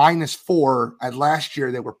they're -4. And last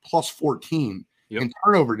year they were +14 in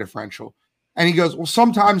turnover differential. And he goes, "Well,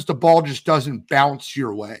 sometimes the ball just doesn't bounce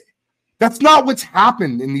your way." That's not what's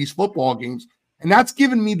happened in these football games, and that's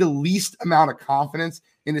given me the least amount of confidence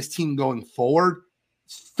in this team going forward.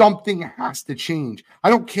 Something has to change. I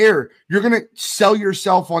don't care. You're going to sell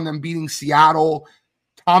yourself on them beating Seattle,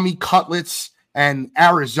 Tommy Cutlets, and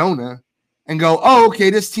Arizona. and go, oh, okay,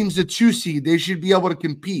 this team's the 2 seed. They should be able to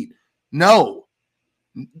compete. No.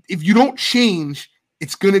 If you don't change,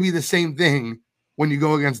 it's going to be the same thing when you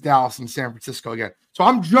go against Dallas and San Francisco again. So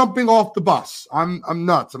I'm jumping off the bus. I'm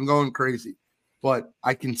nuts. I'm going crazy. But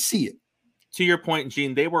I can see it. To your point,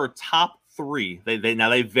 Gene, they were top 3.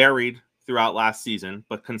 They varied throughout last season,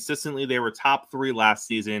 but consistently they were top 3 last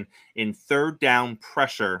season in third down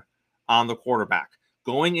pressure on the quarterback.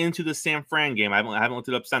 Going into the San Fran game, I haven't looked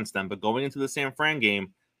it up since then, but going into the San Fran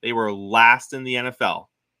game, they were last in the NFL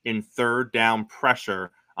in third down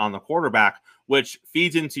pressure on the quarterback, which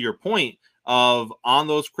feeds into your point of on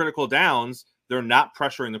those critical downs, they're not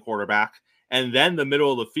pressuring the quarterback. And then the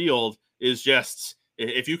middle of the field is just,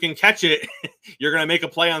 if you can catch it, you're going to make a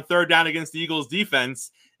play on third down against the Eagles defense.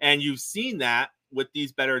 And you've seen that with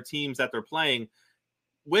these better teams that they're playing.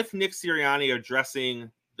 With Nick Sirianni addressing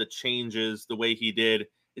the changes the way he did,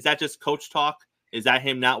 is that just coach talk? Is that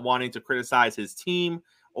him not wanting to criticize his team?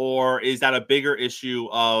 Or is that a bigger issue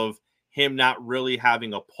of him not really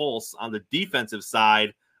having a pulse on the defensive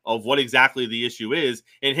side of what exactly the issue is,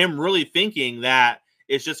 and him really thinking that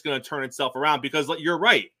it's just going to turn itself around? Because you're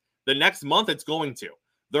right. The next month it's going to.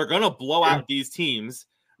 They're going to blow out these teams.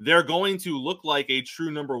 They're going to look like a true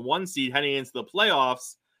number 1 seed heading into the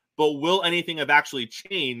playoffs, but will anything have actually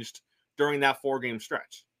changed during that 4-game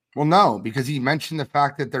stretch? Well, no, because he mentioned the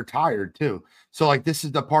fact that they're tired too. So this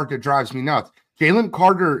is the part that drives me nuts. Jalen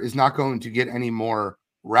Carter is not going to get any more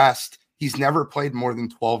rest. He's never played more than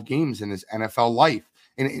 12 games in his NFL life,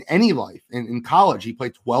 in any life. In college, he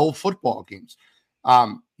played 12 football games.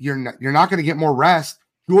 You're not going to get more rest.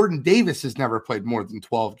 Jordan Davis has never played more than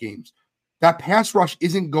 12 games. That pass rush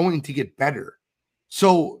isn't going to get better.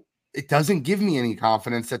 So it doesn't give me any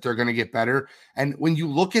confidence that they're going to get better. And when you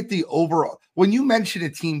look at the overall, when you mention a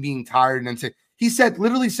team being tired and then say,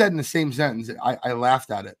 literally said in the same sentence, I laughed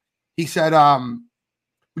at it. He said,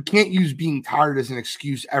 we can't use being tired as an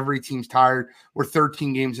excuse. Every team's tired. We're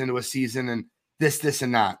 13 games into a season and this,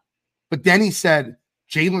 and that. But then he said,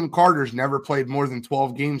 Jalen Carter's never played more than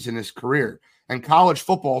 12 games in his career. And college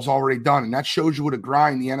football is already done. And that shows you what a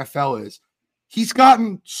grind the NFL is. He's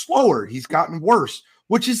gotten slower. He's gotten worse,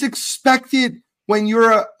 which is expected when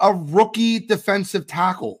you're a rookie defensive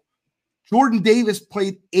tackle. Jordan Davis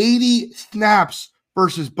played 80 snaps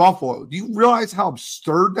versus Buffalo. Do you realize how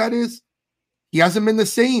absurd that is? He hasn't been the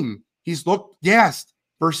same. He's looked gassed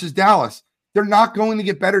versus Dallas. They're not going to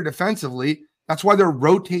get better defensively. That's why they're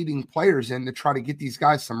rotating players in to try to get these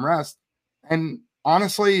guys some rest. And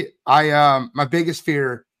honestly, my biggest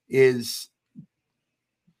fear is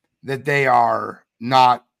that they are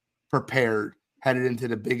not prepared headed into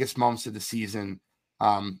the biggest months of the season.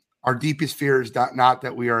 Our deepest fear is not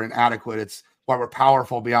that we are inadequate. It's why we're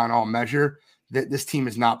powerful beyond all measure. That this team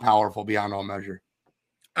is not powerful beyond all measure.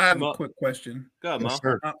 I have a quick question. Go ahead, Yes,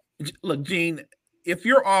 sir. Look, Gene, if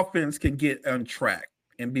your offense can get on track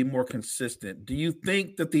and be more consistent, do you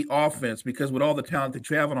think that the offense, because with all the talent that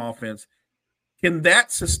you have on offense, can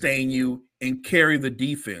that sustain you and carry the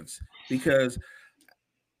defense? Because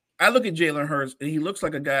I look at Jalen Hurts and he looks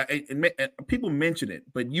like a guy, and people mention it,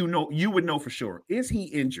 but you would know for sure. Is he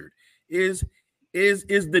injured? Is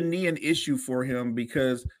the knee an issue for him?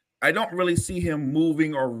 Because I don't really see him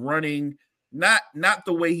moving or running, not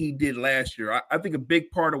the way he did last year. I think a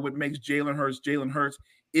big part of what makes Jalen Hurts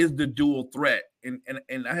is the dual threat, and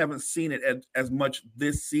I haven't seen it as much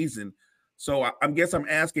this season. So I guess I'm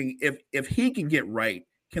asking if he can get right,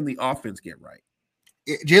 can the offense get right?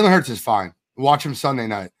 Jalen Hurts is fine. Watch him Sunday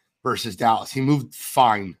night versus Dallas. He moved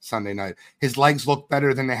fine Sunday night. His legs look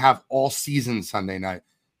better than they have all season Sunday night.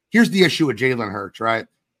 Here's the issue with Jalen Hurts, right?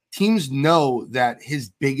 Teams know that his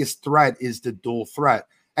biggest threat is the dual threat.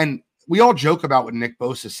 And we all joke about what Nick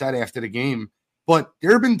Bosa said after the game, but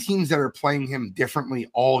there have been teams that are playing him differently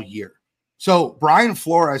all year. So Brian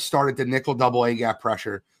Flores started the nickel double A gap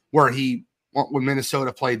pressure when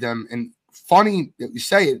Minnesota played them. And funny that you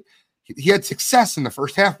say it, he had success in the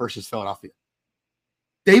first half versus Philadelphia.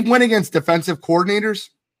 They went against defensive coordinators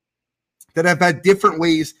that have had different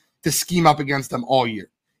ways to scheme up against them all year.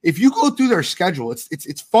 If you go through their schedule,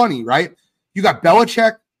 it's funny, right? You got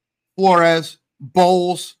Belichick, Flores,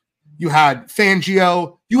 Bowles, you had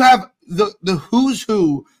Fangio, you have the who's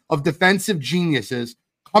who of defensive geniuses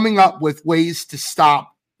coming up with ways to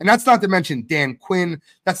stop. And that's not to mention Dan Quinn.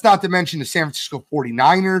 That's not to mention the San Francisco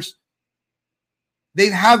 49ers. They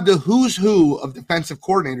have the who's who of defensive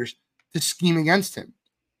coordinators to scheme against him.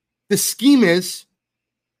 The scheme is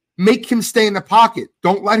make him stay in the pocket.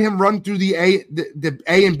 Don't let him run through the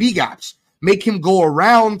A and B gaps. Make him go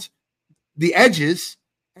around the edges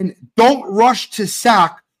and don't rush to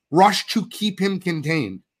sack, rush to keep him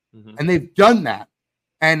contained. And they've done that.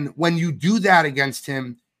 And when you do that against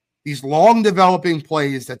him, these long developing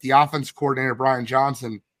plays that the offense coordinator, Brian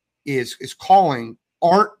Johnson, is calling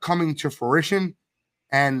aren't coming to fruition.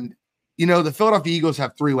 And, you know, the Philadelphia Eagles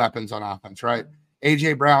have 3 weapons on offense, right?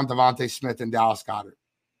 A.J. Brown, Devontae Smith, and Dallas Goedert.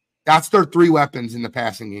 That's their 3 weapons in the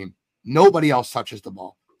passing game. Nobody else touches the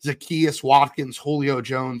ball. Zacchaeus, Watkins, Julio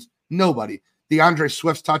Jones, nobody. DeAndre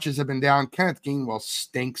Swift's touches have been down. Kenneth Gainwell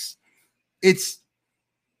stinks. It's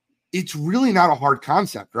really not a hard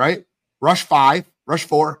concept, right? Rush 5, rush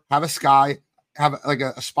 4, have a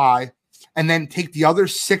spy, and then take the other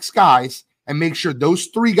 6 guys and make sure those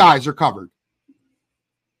 3 guys are covered.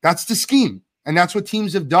 That's the scheme. And that's what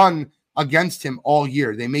teams have done against him all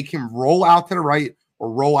year. They make him roll out to the right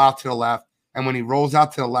or roll out to the left. And when he rolls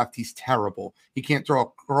out to the left, he's terrible. He can't throw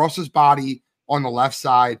across his body on the left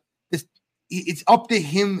side. It's up to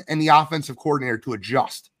him and the offensive coordinator to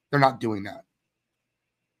adjust. They're not doing that.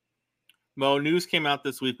 Mo, news came out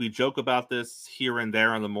this week. We joke about this here and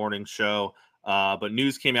there on the morning show, but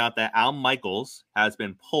news came out that Al Michaels has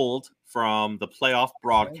been pulled from the playoff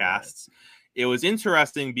broadcasts. It was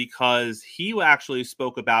interesting because he actually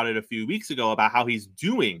spoke about it a few weeks ago about how he's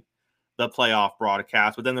doing the playoff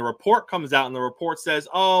broadcast, but then the report comes out and the report says,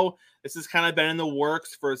 oh, this has kind of been in the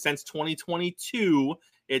works since 2022.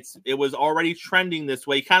 It was already trending this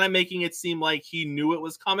way, kind of making it seem like he knew it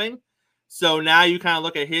was coming. So now you kind of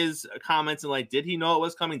look at his comments and like, did he know it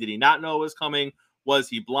was coming? Did he not know it was coming? Was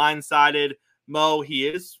he blindsided? Mo, he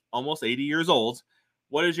is almost 80 years old.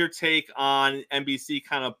 What is your take on NBC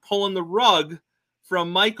kind of pulling the rug from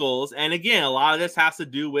Michaels? And again, a lot of this has to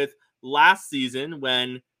do with last season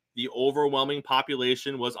when the overwhelming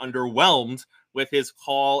population was underwhelmed with his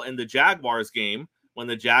call in the Jaguars game when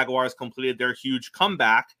the Jaguars completed their huge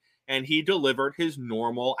comeback. And he delivered his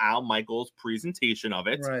normal Al Michaels presentation of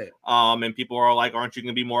it. Right. And people are like, aren't you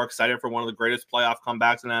going to be more excited for one of the greatest playoff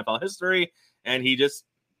comebacks in NFL history? And he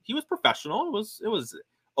was professional. It was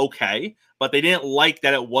okay, but they didn't like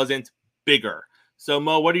that it wasn't bigger. So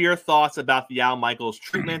Mo, what are your thoughts about the Al Michaels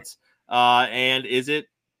treatment? And is it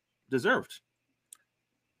deserved?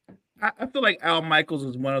 I feel like Al Michaels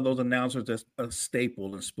is one of those announcers that's a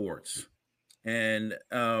staple in sports. And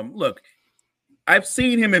look, I've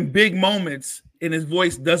seen him in big moments and his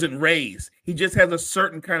voice doesn't raise. He just has a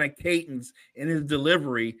certain kind of cadence in his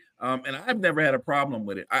delivery. And I've never had a problem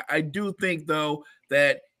with it. I do think, though,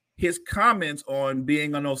 that his comments on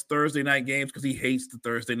being on those Thursday night games, because he hates the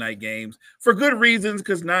Thursday night games for good reasons,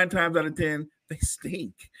 because 9 times out of 10, they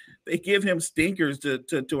stink. They give him stinkers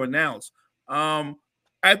to announce.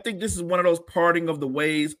 I think this is one of those parting of the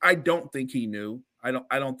ways. I don't think he knew. I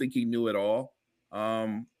don't think he knew at all.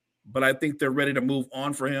 But I think they're ready to move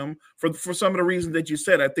on for him for some of the reasons that you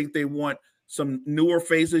said. I think they want some newer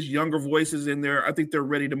faces, younger voices in there. I think they're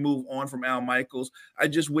ready to move on from Al Michaels. I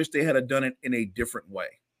just wish they had done it in a different way.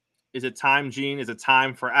 Is it time, Gene? Is it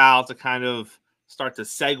time for Al to kind of start to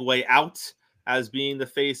segue out as being the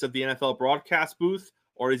face of the NFL broadcast booth,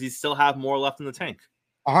 or does he still have more left in the tank?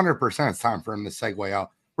 100% it's time for him to segue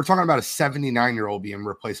out. We're talking about a 79-year-old being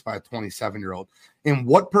replaced by a 27-year-old. In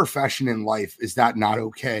what profession in life is that not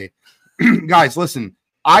okay? Guys, listen,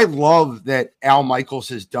 I love that Al Michaels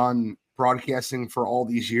has done broadcasting for all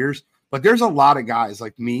these years, but there's a lot of guys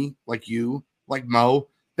like me, like you, like Mo,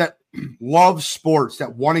 that love sports,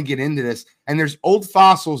 that want to get into this. And there's old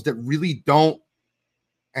fossils that really don't,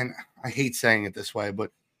 and I hate saying it this way,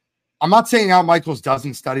 but I'm not saying Al Michaels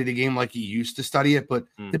doesn't study the game like he used to study it, but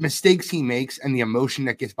the mistakes he makes and the emotion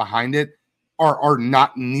that gets behind it are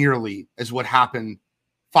not nearly as what happened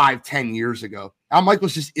 5-10 years ago. Al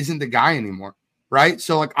Michaels just isn't the guy anymore, right?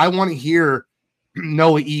 So, like, I want to hear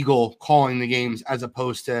Noah Eagle calling the games as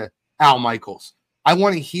opposed to Al Michaels. I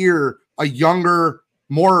want to hear a younger,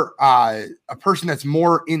 more a person that's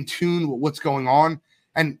more in tune with what's going on.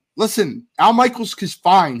 And listen, Al Michaels is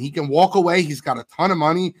fine. He can walk away. He's got a ton of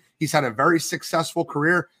money. He's had a very successful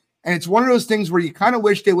career. And it's one of those things where you kind of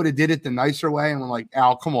wish they would have did it the nicer way. And we're like,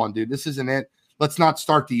 Al, come on, dude, this isn't it. Let's not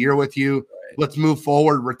start the year with you. Let's move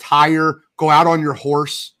forward, retire, go out on your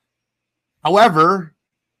horse. However,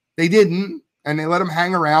 they didn't, and they let him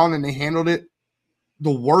hang around, and they handled it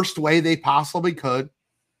the worst way they possibly could.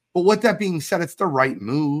 But with that being said, it's the right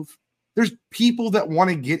move. There's people that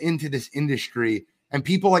want to get into this industry, and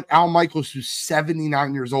people like Al Michaels, who's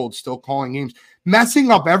 79 years old, still calling games,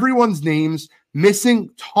 messing up everyone's names, missing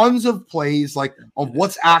tons of plays, like of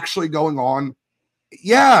what's actually going on.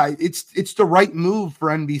 Yeah, it's the right move for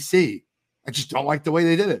NBC. I just don't like the way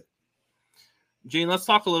they did it. Gene, let's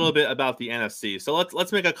talk a little bit about the NFC. So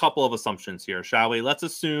let's make a couple of assumptions here, shall we? Let's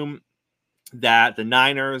assume that the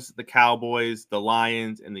Niners, the Cowboys, the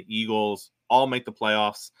Lions, and the Eagles all make the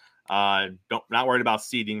playoffs. Not worried about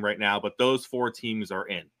seeding right now, but those 4 teams are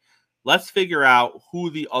in. Let's figure out who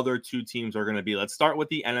the other 2 teams are going to be. Let's start with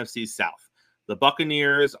the NFC South. The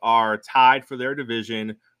Buccaneers are tied for their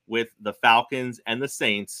division with the Falcons and the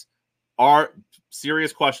Saints.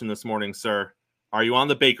 Serious question this morning, sir. Are you on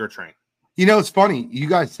the Baker train? You know, it's funny. You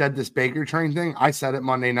guys said this Baker train thing. I said it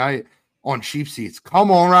Monday night on Cheap Seats. Come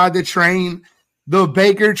on, ride the train. The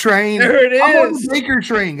Baker train. There it is. I'm on the Baker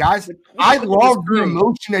train, guys. I love the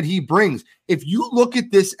emotion that he brings. If you look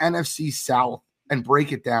at this NFC South and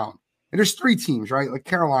break it down, and there's 3 teams, right? Like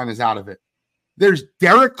Carolina's out of it. There's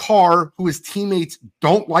Derek Carr, who his teammates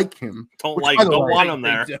don't like him. Don't want him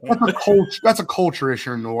there. That's a culture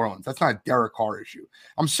issue in New Orleans. That's not a Derek Carr issue.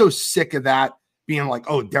 I'm so sick of that being like,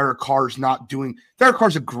 oh, Derek Carr's not doing. Derek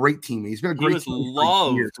Carr's a great teammate. He's been a great. He was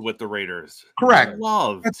loved with the Raiders. Correct.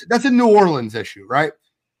 Loved. That's a New Orleans issue, right?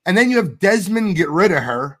 And then you have Desmond get rid of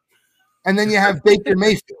her, and then you have Baker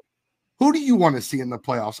Mayfield. Who do you want to see in the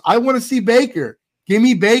playoffs? I want to see Baker. Give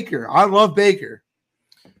me Baker. I love Baker.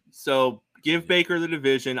 So give Baker the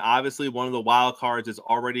division. Obviously, one of the wild cards is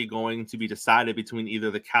already going to be decided between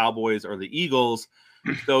either the Cowboys or the Eagles.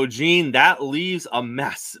 So, Gene, that leaves a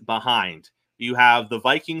mess behind. You have the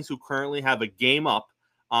Vikings, who currently have a game up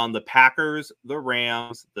on the Packers, the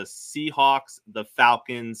Rams, the Seahawks, the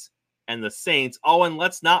Falcons, and the Saints. Oh, and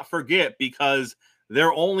let's not forget, because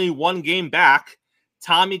they're only 1 game back,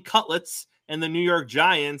 Tommy Cutlets and the New York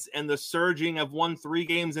Giants, and the surging have won 3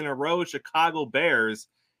 games in a row, Chicago Bears.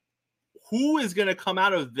 Who is going to come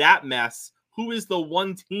out of that mess? Who is the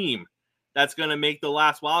one team that's going to make the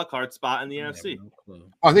last wild card spot in the NFC?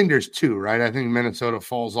 I think there's 2, right? I think Minnesota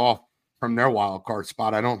falls off from their wild card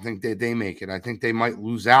spot. I don't think they make it. I think they might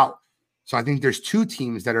lose out. So I think there's 2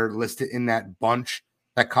 teams that are listed in that bunch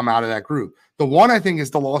that come out of that group. The one I think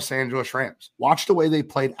is the Los Angeles Rams. Watch the way they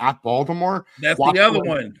played at Baltimore. That's the other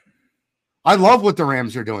one. I love what the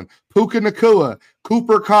Rams are doing. Puka Nacua,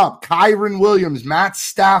 Cooper Kupp, Kyron Williams, Matt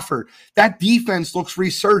Stafford. That defense looks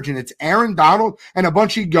resurgent. It's Aaron Donald and a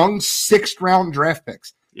bunch of young 6th-round draft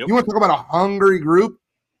picks. Yep. You want to talk about a hungry group?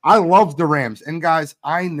 I love the Rams. And, guys,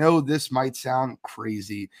 I know this might sound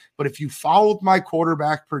crazy, but if you followed my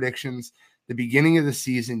quarterback predictions the beginning of the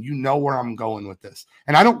season, you know where I'm going with this.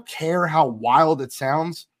 And I don't care how wild it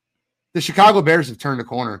sounds. The Chicago Bears have turned a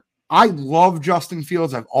corner. I love Justin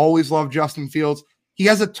Fields. I've always loved Justin Fields. He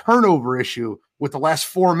has a turnover issue with the last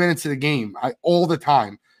 4 minutes of the game all the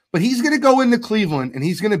time. But he's going to go into Cleveland, and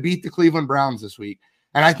he's going to beat the Cleveland Browns this week.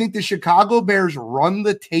 And I think the Chicago Bears run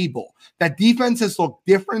the table. That defense has looked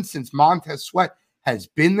different since Montez Sweat has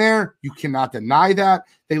been there. You cannot deny that.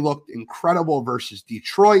 They looked incredible versus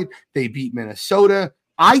Detroit. They beat Minnesota.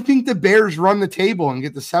 I think the Bears run the table and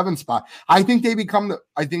get the 7th spot. I think they become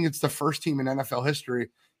I think it's the first team in NFL history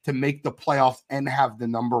to make the playoffs and have the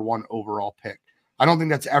number 1 overall pick. I don't think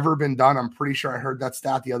that's ever been done. I'm pretty sure I heard that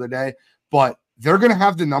stat the other day, but they're going to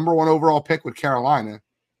have the number 1 overall pick with Carolina.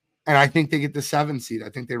 And I think they get the 7th seed. I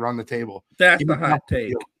think they run the table. That's the hot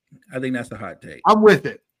take. I think that's the hot take. I'm with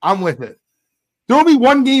it. There'll be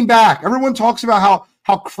 1 game back. Everyone talks about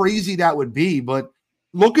how crazy that would be, but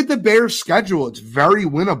look at the Bears' schedule. It's very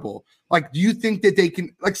winnable. Like, do you think that they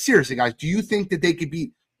can, like, seriously, guys, do you think that they could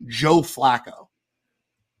beat Joe Flacco?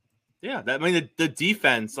 Yeah, the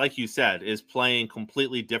defense, like you said, is playing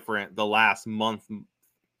completely different the last month,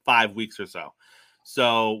 5 weeks or so.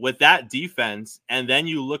 So with that defense, and then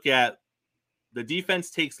you look at the defense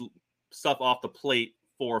takes stuff off the plate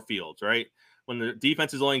for Fields, right? When the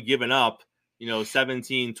defense is only giving up,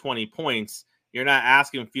 17, 20 points, you're not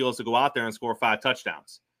asking Fields to go out there and score 5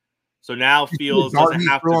 touchdowns. So now Fields doesn't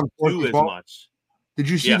have to do as much. Did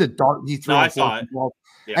you see the dart he threw? No, I saw it.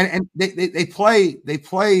 Yeah. And they play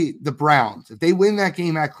the Browns. If they win that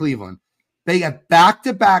game at Cleveland, they have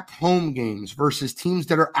back-to-back home games versus teams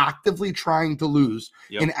that are actively trying to lose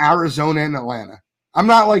in Arizona and Atlanta. I'm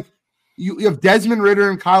not like you have Desmond Ridder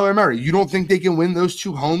and Kyler Murray. You don't think they can win those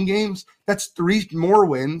 2 home games? That's 3 more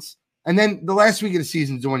wins. And then the last week of the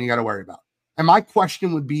season is the one you got to worry about. And my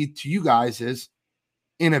question would be to you guys is,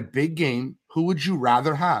 in a big game, who would you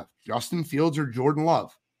rather have, Justin Fields or Jordan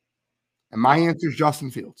Love? And my answer is Justin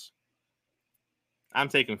Fields. I'm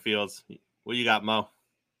taking Fields. What you got, Mo?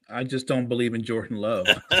 I just don't believe in Jordan Love.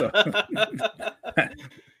 So.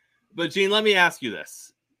 But, Gene, let me ask you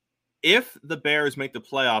this. If the Bears make the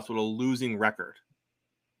playoffs with a losing record,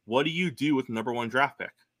 what do you do with the number 1 draft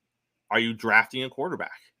pick? Are you drafting a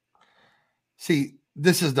quarterback? See,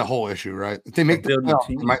 this is the whole issue, right? If they make the playoffs,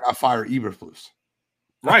 they might not fire Eberflus.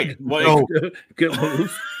 Right. Well, good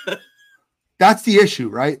move. That's the issue,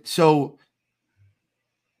 right? So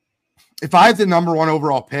if I have the number 1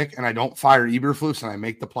 overall pick and I don't fire Eberflus and I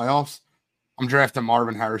make the playoffs, I'm drafting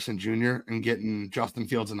Marvin Harrison Jr. and getting Justin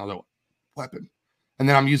Fields another weapon. And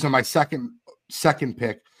then I'm using my second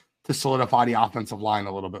pick to solidify the offensive line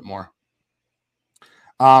a little bit more.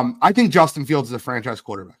 I think Justin Fields is a franchise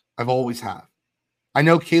quarterback. I've always have. I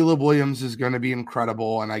know Caleb Williams is going to be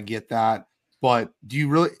incredible, and I get that. But do you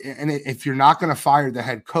really – and if you're not going to fire the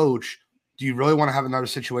head coach, do you really want to have another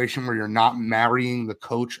situation where you're not marrying the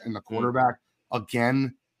coach and the quarterback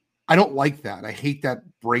again? I don't like that. I hate that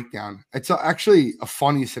breakdown. It's actually a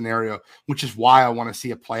funny scenario, which is why I want to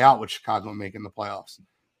see it play out with Chicago making the playoffs.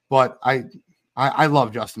 But I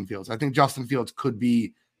love Justin Fields. I think Justin Fields could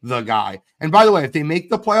be the guy. And by the way, if they make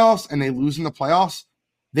the playoffs and they lose in the playoffs,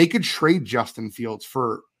 they could trade Justin Fields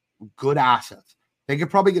for good assets. They could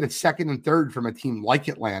probably get a second and third from a team like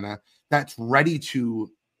Atlanta that's ready to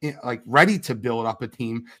build up a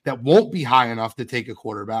team that won't be high enough to take a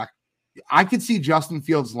quarterback. I could see Justin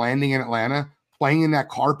Fields landing in Atlanta, playing in that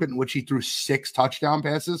carpet in which he threw 6 touchdown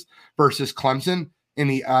passes versus Clemson in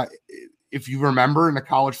the if you remember, in the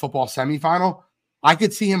college football semifinal. I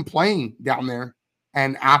could see him playing down there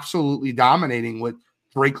and absolutely dominating with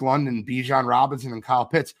Drake London, Bijan Robinson, and Kyle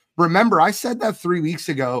Pitts. Remember, I said that 3 weeks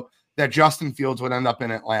ago that Justin Fields would end up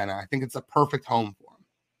in Atlanta. I think it's a perfect home for him.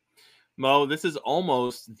 Mo, this is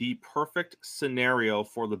almost the perfect scenario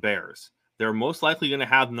for the Bears. They're most likely going to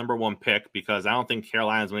have the number 1 pick because I don't think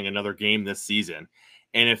Carolina's winning another game this season.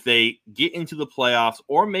 And if they get into the playoffs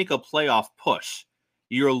or make a playoff push,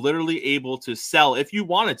 you're literally able to sell, if you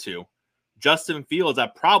wanted to, Justin Fields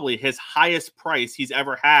at probably his highest price he's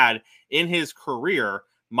ever had in his career,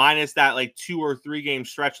 minus that like 2 or 3 game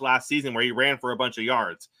stretch last season where he ran for a bunch of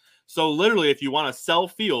yards. So literally, if you want to sell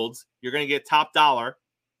Fields, you're going to get top dollar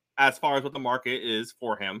as far as what the market is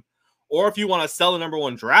for him. Or if you want to sell the number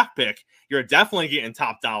 1 draft pick, you're definitely getting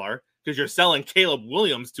top dollar because you're selling Caleb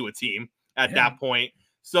Williams to a team at that point.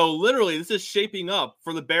 So literally, this is shaping up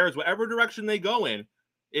for the Bears, whatever direction they go in.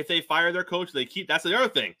 If they fire their coach, they keep. That's the other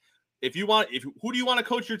thing. Who do you want to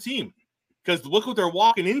coach your team? Because look what they're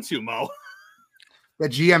walking into, Mo. The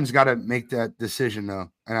GM's got to make that decision, though.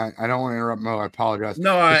 And I don't want to interrupt Mo. I apologize.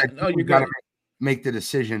 No, you got to make the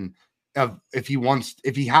decision of if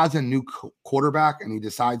he has a new quarterback and he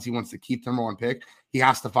decides he wants to keep the number 1 pick, he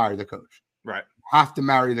has to fire the coach. Right. Have to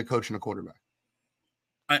marry the coach and the quarterback.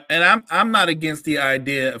 And I'm not against the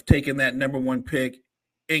idea of taking that number 1 pick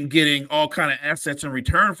and getting all kind of assets in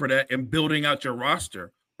return for that and building out your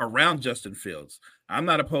roster around Justin Fields. I'm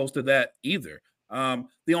not opposed to that either.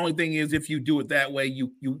 The only thing is, if you do it that way,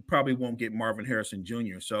 you probably won't get Marvin Harrison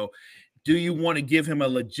Jr. So do you want to give him a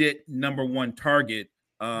legit number 1 target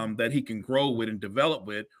that he can grow with and develop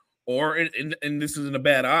with? Or, and this isn't a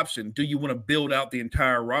bad option, do you want to build out the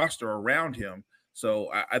entire roster around him? So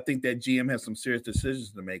I think that GM has some serious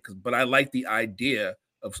decisions to make. But I like the idea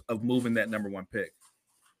of moving that number 1 pick.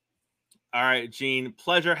 All right, Gene,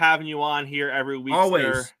 pleasure having you on here every week. Always.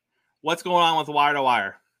 Sir. What's going on with Wire to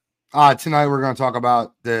Wire? Tonight we're going to talk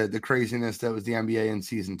about the craziness that was the NBA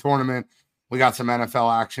in-season tournament. We got some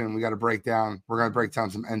NFL action. We got to break down. We're going to break down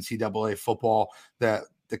some NCAA football, the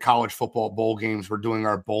college football bowl games. We're doing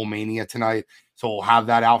our Bowl Mania tonight. So we'll have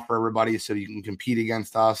that out for everybody so you can compete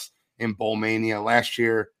against us in Bowl Mania. Last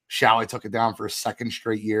year, Shally took it down for a 2nd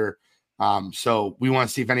straight year. So we want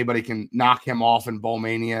to see if anybody can knock him off in Bowl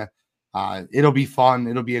Mania. It'll be fun.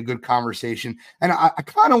 It'll be a good conversation. And I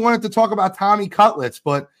kind of wanted to talk about Tommy Cutlets,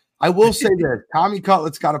 but I will say this. Tommy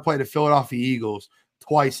Cutlets got to play the Philadelphia Eagles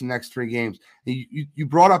twice in the next 3 games. You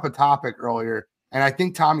brought up a topic earlier, and I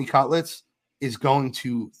think Tommy Cutlets is going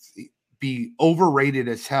to be overrated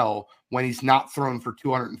as hell when he's not thrown for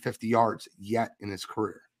 250 yards yet in his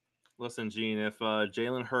career. Listen, Gene, if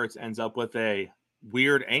Jalen Hurts ends up with a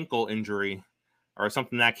weird ankle injury or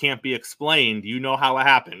something that can't be explained, you know how it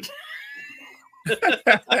happened.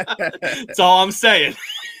 That's all I'm saying.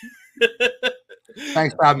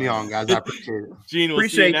 Thanks for having me on, guys. I appreciate it. Gene,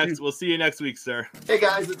 we'll see you next week, sir. Hey,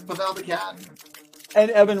 guys, it's Pavel the Cat.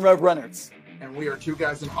 And Evan Rev Reynolds. And we are 2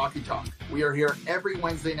 Guys in Hockey Talk. We are here every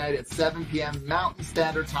Wednesday night at 7 p.m. Mountain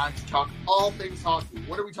Standard Time to talk all things hockey.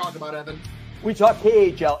 What do we talk about, Evan? We talk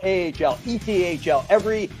KHL, AHL, ECHL,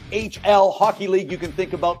 every HL hockey league you can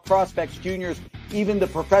think about, prospects, juniors, even the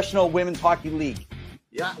Professional Women's Hockey League.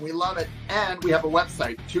 Yeah, we love it. And we have a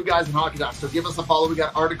website, 2 Guys in Hockey Talk. So give us a follow. We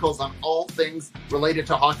got articles on all things related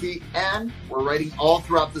to hockey, and we're writing all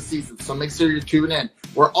throughout the season. So make sure you tune in.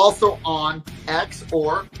 We're also on X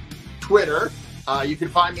or Twitter. You can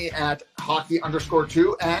find me at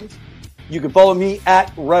hockey_2, and you can follow me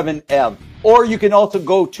at RevanEv. Or you can also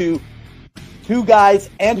go to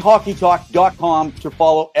 2guysandhockeytalk.com to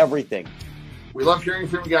follow everything. We love hearing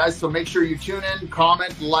from you guys, so make sure you tune in,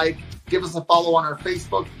 comment, like, give us a follow on our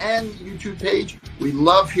Facebook and YouTube page. We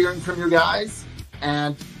love hearing from you guys,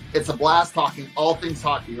 and it's a blast talking all things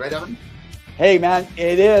hockey. Right, Evan? Hey, man,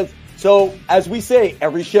 it is. So, as we say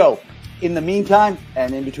every show, in the meantime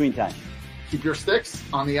and in between time, keep your sticks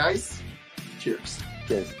on the ice. Cheers.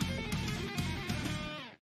 Cheers.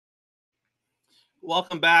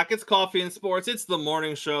 Welcome back. It's Coffee and Sports. It's the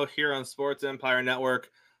morning show here on Sports Empire Network.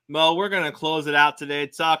 Mo, we're going to close it out today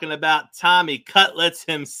talking about Tommy Cutlets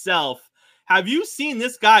himself. Have you seen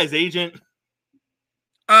this guy's agent?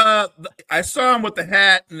 I saw him with the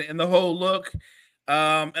hat and the whole look.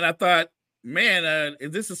 And I thought, man,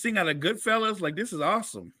 is this a scene out of Goodfellas? Like, this is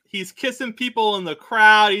awesome. He's kissing people in the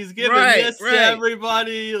crowd. He's giving this to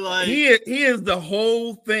everybody. Like he is the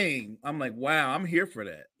whole thing. I'm like, wow, I'm here for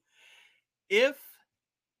that. If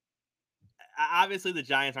obviously the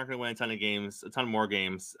Giants aren't going to win a ton more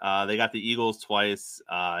games. They got the Eagles twice.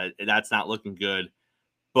 That's not looking good.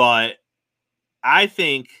 But I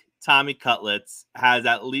think Tommy Cutlets has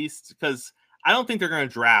at least, because I don't think they're going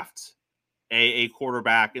to draft a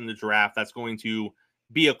quarterback in the draft that's going to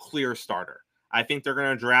be a clear starter. I think they're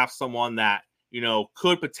going to draft someone that,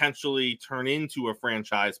 could potentially turn into a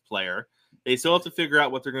franchise player. They still have to figure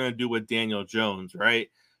out what they're going to do with Daniel Jones, right?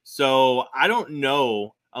 So I don't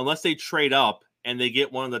know, unless they trade up and they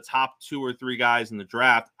get one of the top 2 or 3 guys in the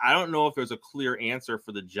draft. I don't know if there's a clear answer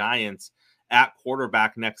for the Giants at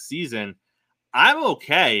quarterback next season. I'm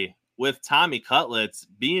okay with Tommy Cutlets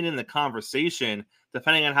being in the conversation,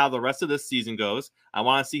 depending on how the rest of this season goes. I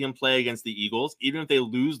want to see him play against the Eagles. Even if they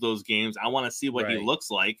lose those games, I want to see what he looks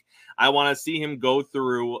like. I want to see him go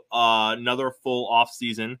through another full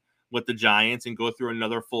offseason with the Giants and go through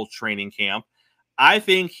another full training camp. I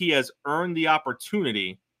think he has earned the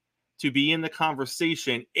opportunity to be in the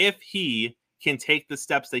conversation if he can take the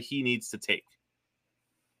steps that he needs to take.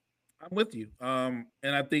 I'm with you. And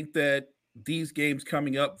I think that these games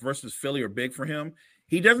coming up versus Philly are big for him.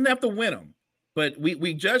 He doesn't have to win them, but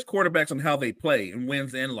we judge quarterbacks on how they play and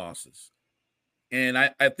wins and losses. And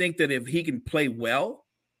I think that if he can play well,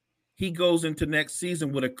 he goes into next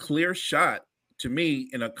season with a clear shot, to me,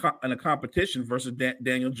 in a competition versus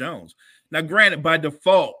Daniel Jones. Now, granted, by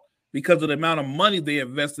default, because of the amount of money they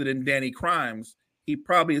invested in Danny Crimes, he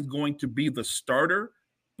probably is going to be the starter.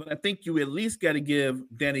 But I think you at least got to give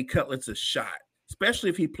Danny Cutlets a shot, especially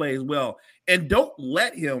if he plays well. And don't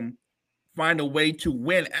let him find a way to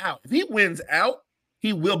win out. If he wins out,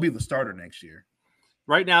 he will be the starter next year.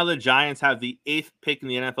 Right now, the Giants have the 8th pick in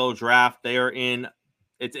the NFL draft. They are in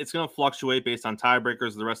 – it's going to fluctuate based on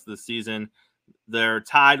tiebreakers the rest of the season. They're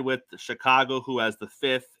tied with Chicago, who has the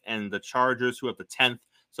 5th, and the Chargers, who have the 10th.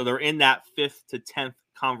 So they're in that 5th to 10th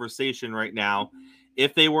conversation right now.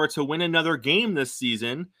 If they were to win another game this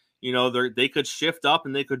season, they could shift up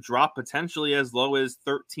and they could drop potentially as low as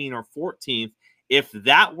 13 or 14th. If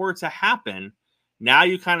that were to happen, now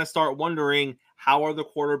you kind of start wondering, how are the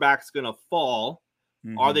quarterbacks going to fall?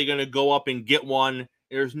 Mm-hmm. Are they going to go up and get one?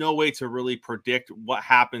 There's no way to really predict what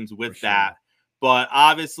happens with that. But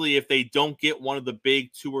obviously, if they don't get one of the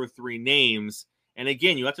big 2 or 3 names, and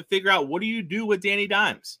again, you have to figure out, what do you do with Danny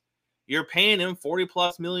Dimes? You're paying him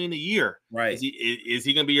 $40+ million a year. Right. Is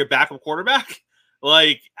he going to be your backup quarterback?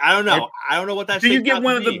 Like, I don't know. I don't know what that. Do you get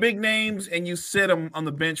one of the big names and you sit him on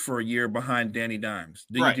the bench for a year behind Danny Dimes?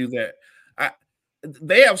 Do you do that?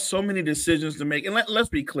 They have so many decisions to make, and let's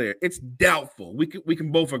be clear, it's doubtful. We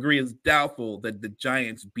can both agree it's doubtful that the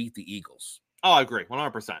Giants beat the Eagles. Oh, I agree,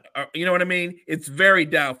 100%. You know what I mean? It's very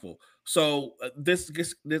doubtful. So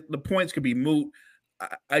the points could be moot.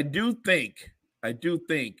 I do think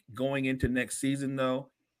going into next season,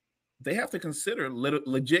 though, they have to consider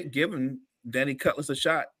legit giving Danny Cutlets a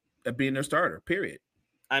shot at being their starter. Period.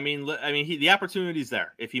 I mean, the opportunity's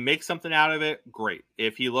there. If he makes something out of it, great.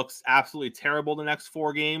 If he looks absolutely terrible the next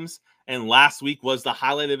 4 games, and last week was the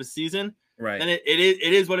highlight of his season, right? Then it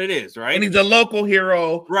is what it is, right? And he's a local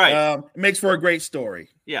hero, right? It makes for a great story.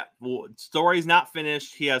 Yeah, well, story's not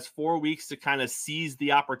finished. He has 4 weeks to kind of seize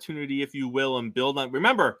the opportunity, if you will, and build on.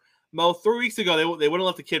 Remember, Mo, 3 weeks ago they wouldn't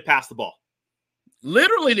let the kid pass the ball.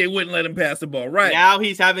 Literally, they wouldn't let him pass the ball. Right now,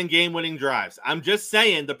 he's having game-winning drives. I'm just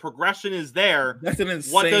saying the progression is there. That's an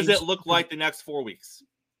insane. What does it look like the next 4 weeks?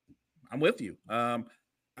 I'm with you.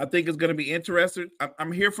 I think it's going to be interesting.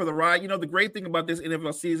 I'm here for the ride. The great thing about this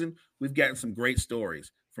NFL season, we've gotten some great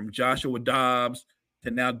stories from Joshua Dobbs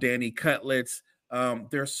to now Danny Cutlets.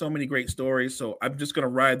 There are so many great stories. So I'm just going to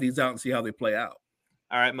ride these out and see how they play out.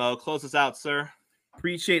 All right, Mo, close us out, sir.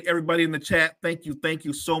 Appreciate everybody in the chat. Thank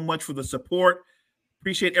you so much for the support.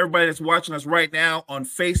 Appreciate everybody that's watching us right now on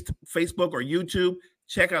Facebook or YouTube.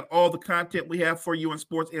 Check out all the content we have for you on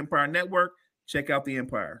Sports Empire Network. Check out the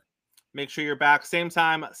Empire. Make sure you're back same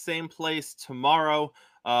time, same place tomorrow.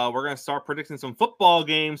 We're going to start predicting some football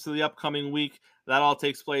games for the upcoming week. That all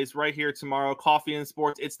takes place right here tomorrow. Coffee and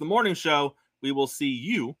Sports. It's the morning show. We will see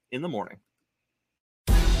you in the morning.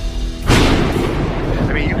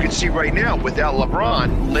 I mean, you can see right now, without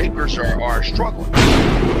LeBron, Lakers are struggling.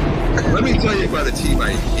 Let me tell you about a team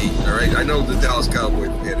I hate, all right? I know the Dallas Cowboy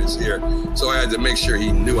fan is here, so I had to make sure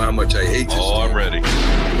he knew how much I hate this team. I'm ready.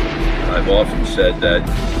 I've often said that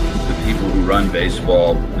the people who run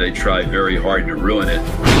baseball, they try very hard to ruin it.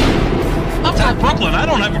 I'm from Brooklyn. I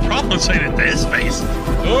don't have a problem saying it to his face.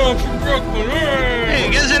 Oh, I'm from Brooklyn. Hey,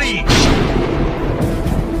 guys, any